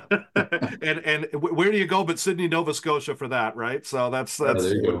that's and where do you go but Sydney, Nova Scotia for that, right? So that's there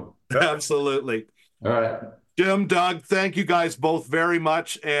you go. Absolutely. All right. Jim, Doug, thank you guys both very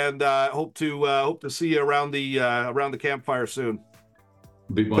much, and hope to see you around the campfire soon.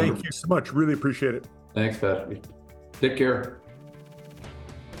 Thank you so much. Really appreciate it. Thanks, Patrick. Take care.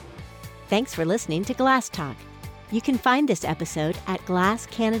 Thanks for listening to Glass Talk. You can find this episode at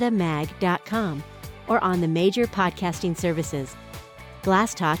glasscanadamag.com or on the major podcasting services.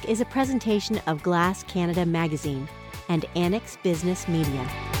 Glass Talk is a presentation of Glass Canada Magazine and Annex Business Media.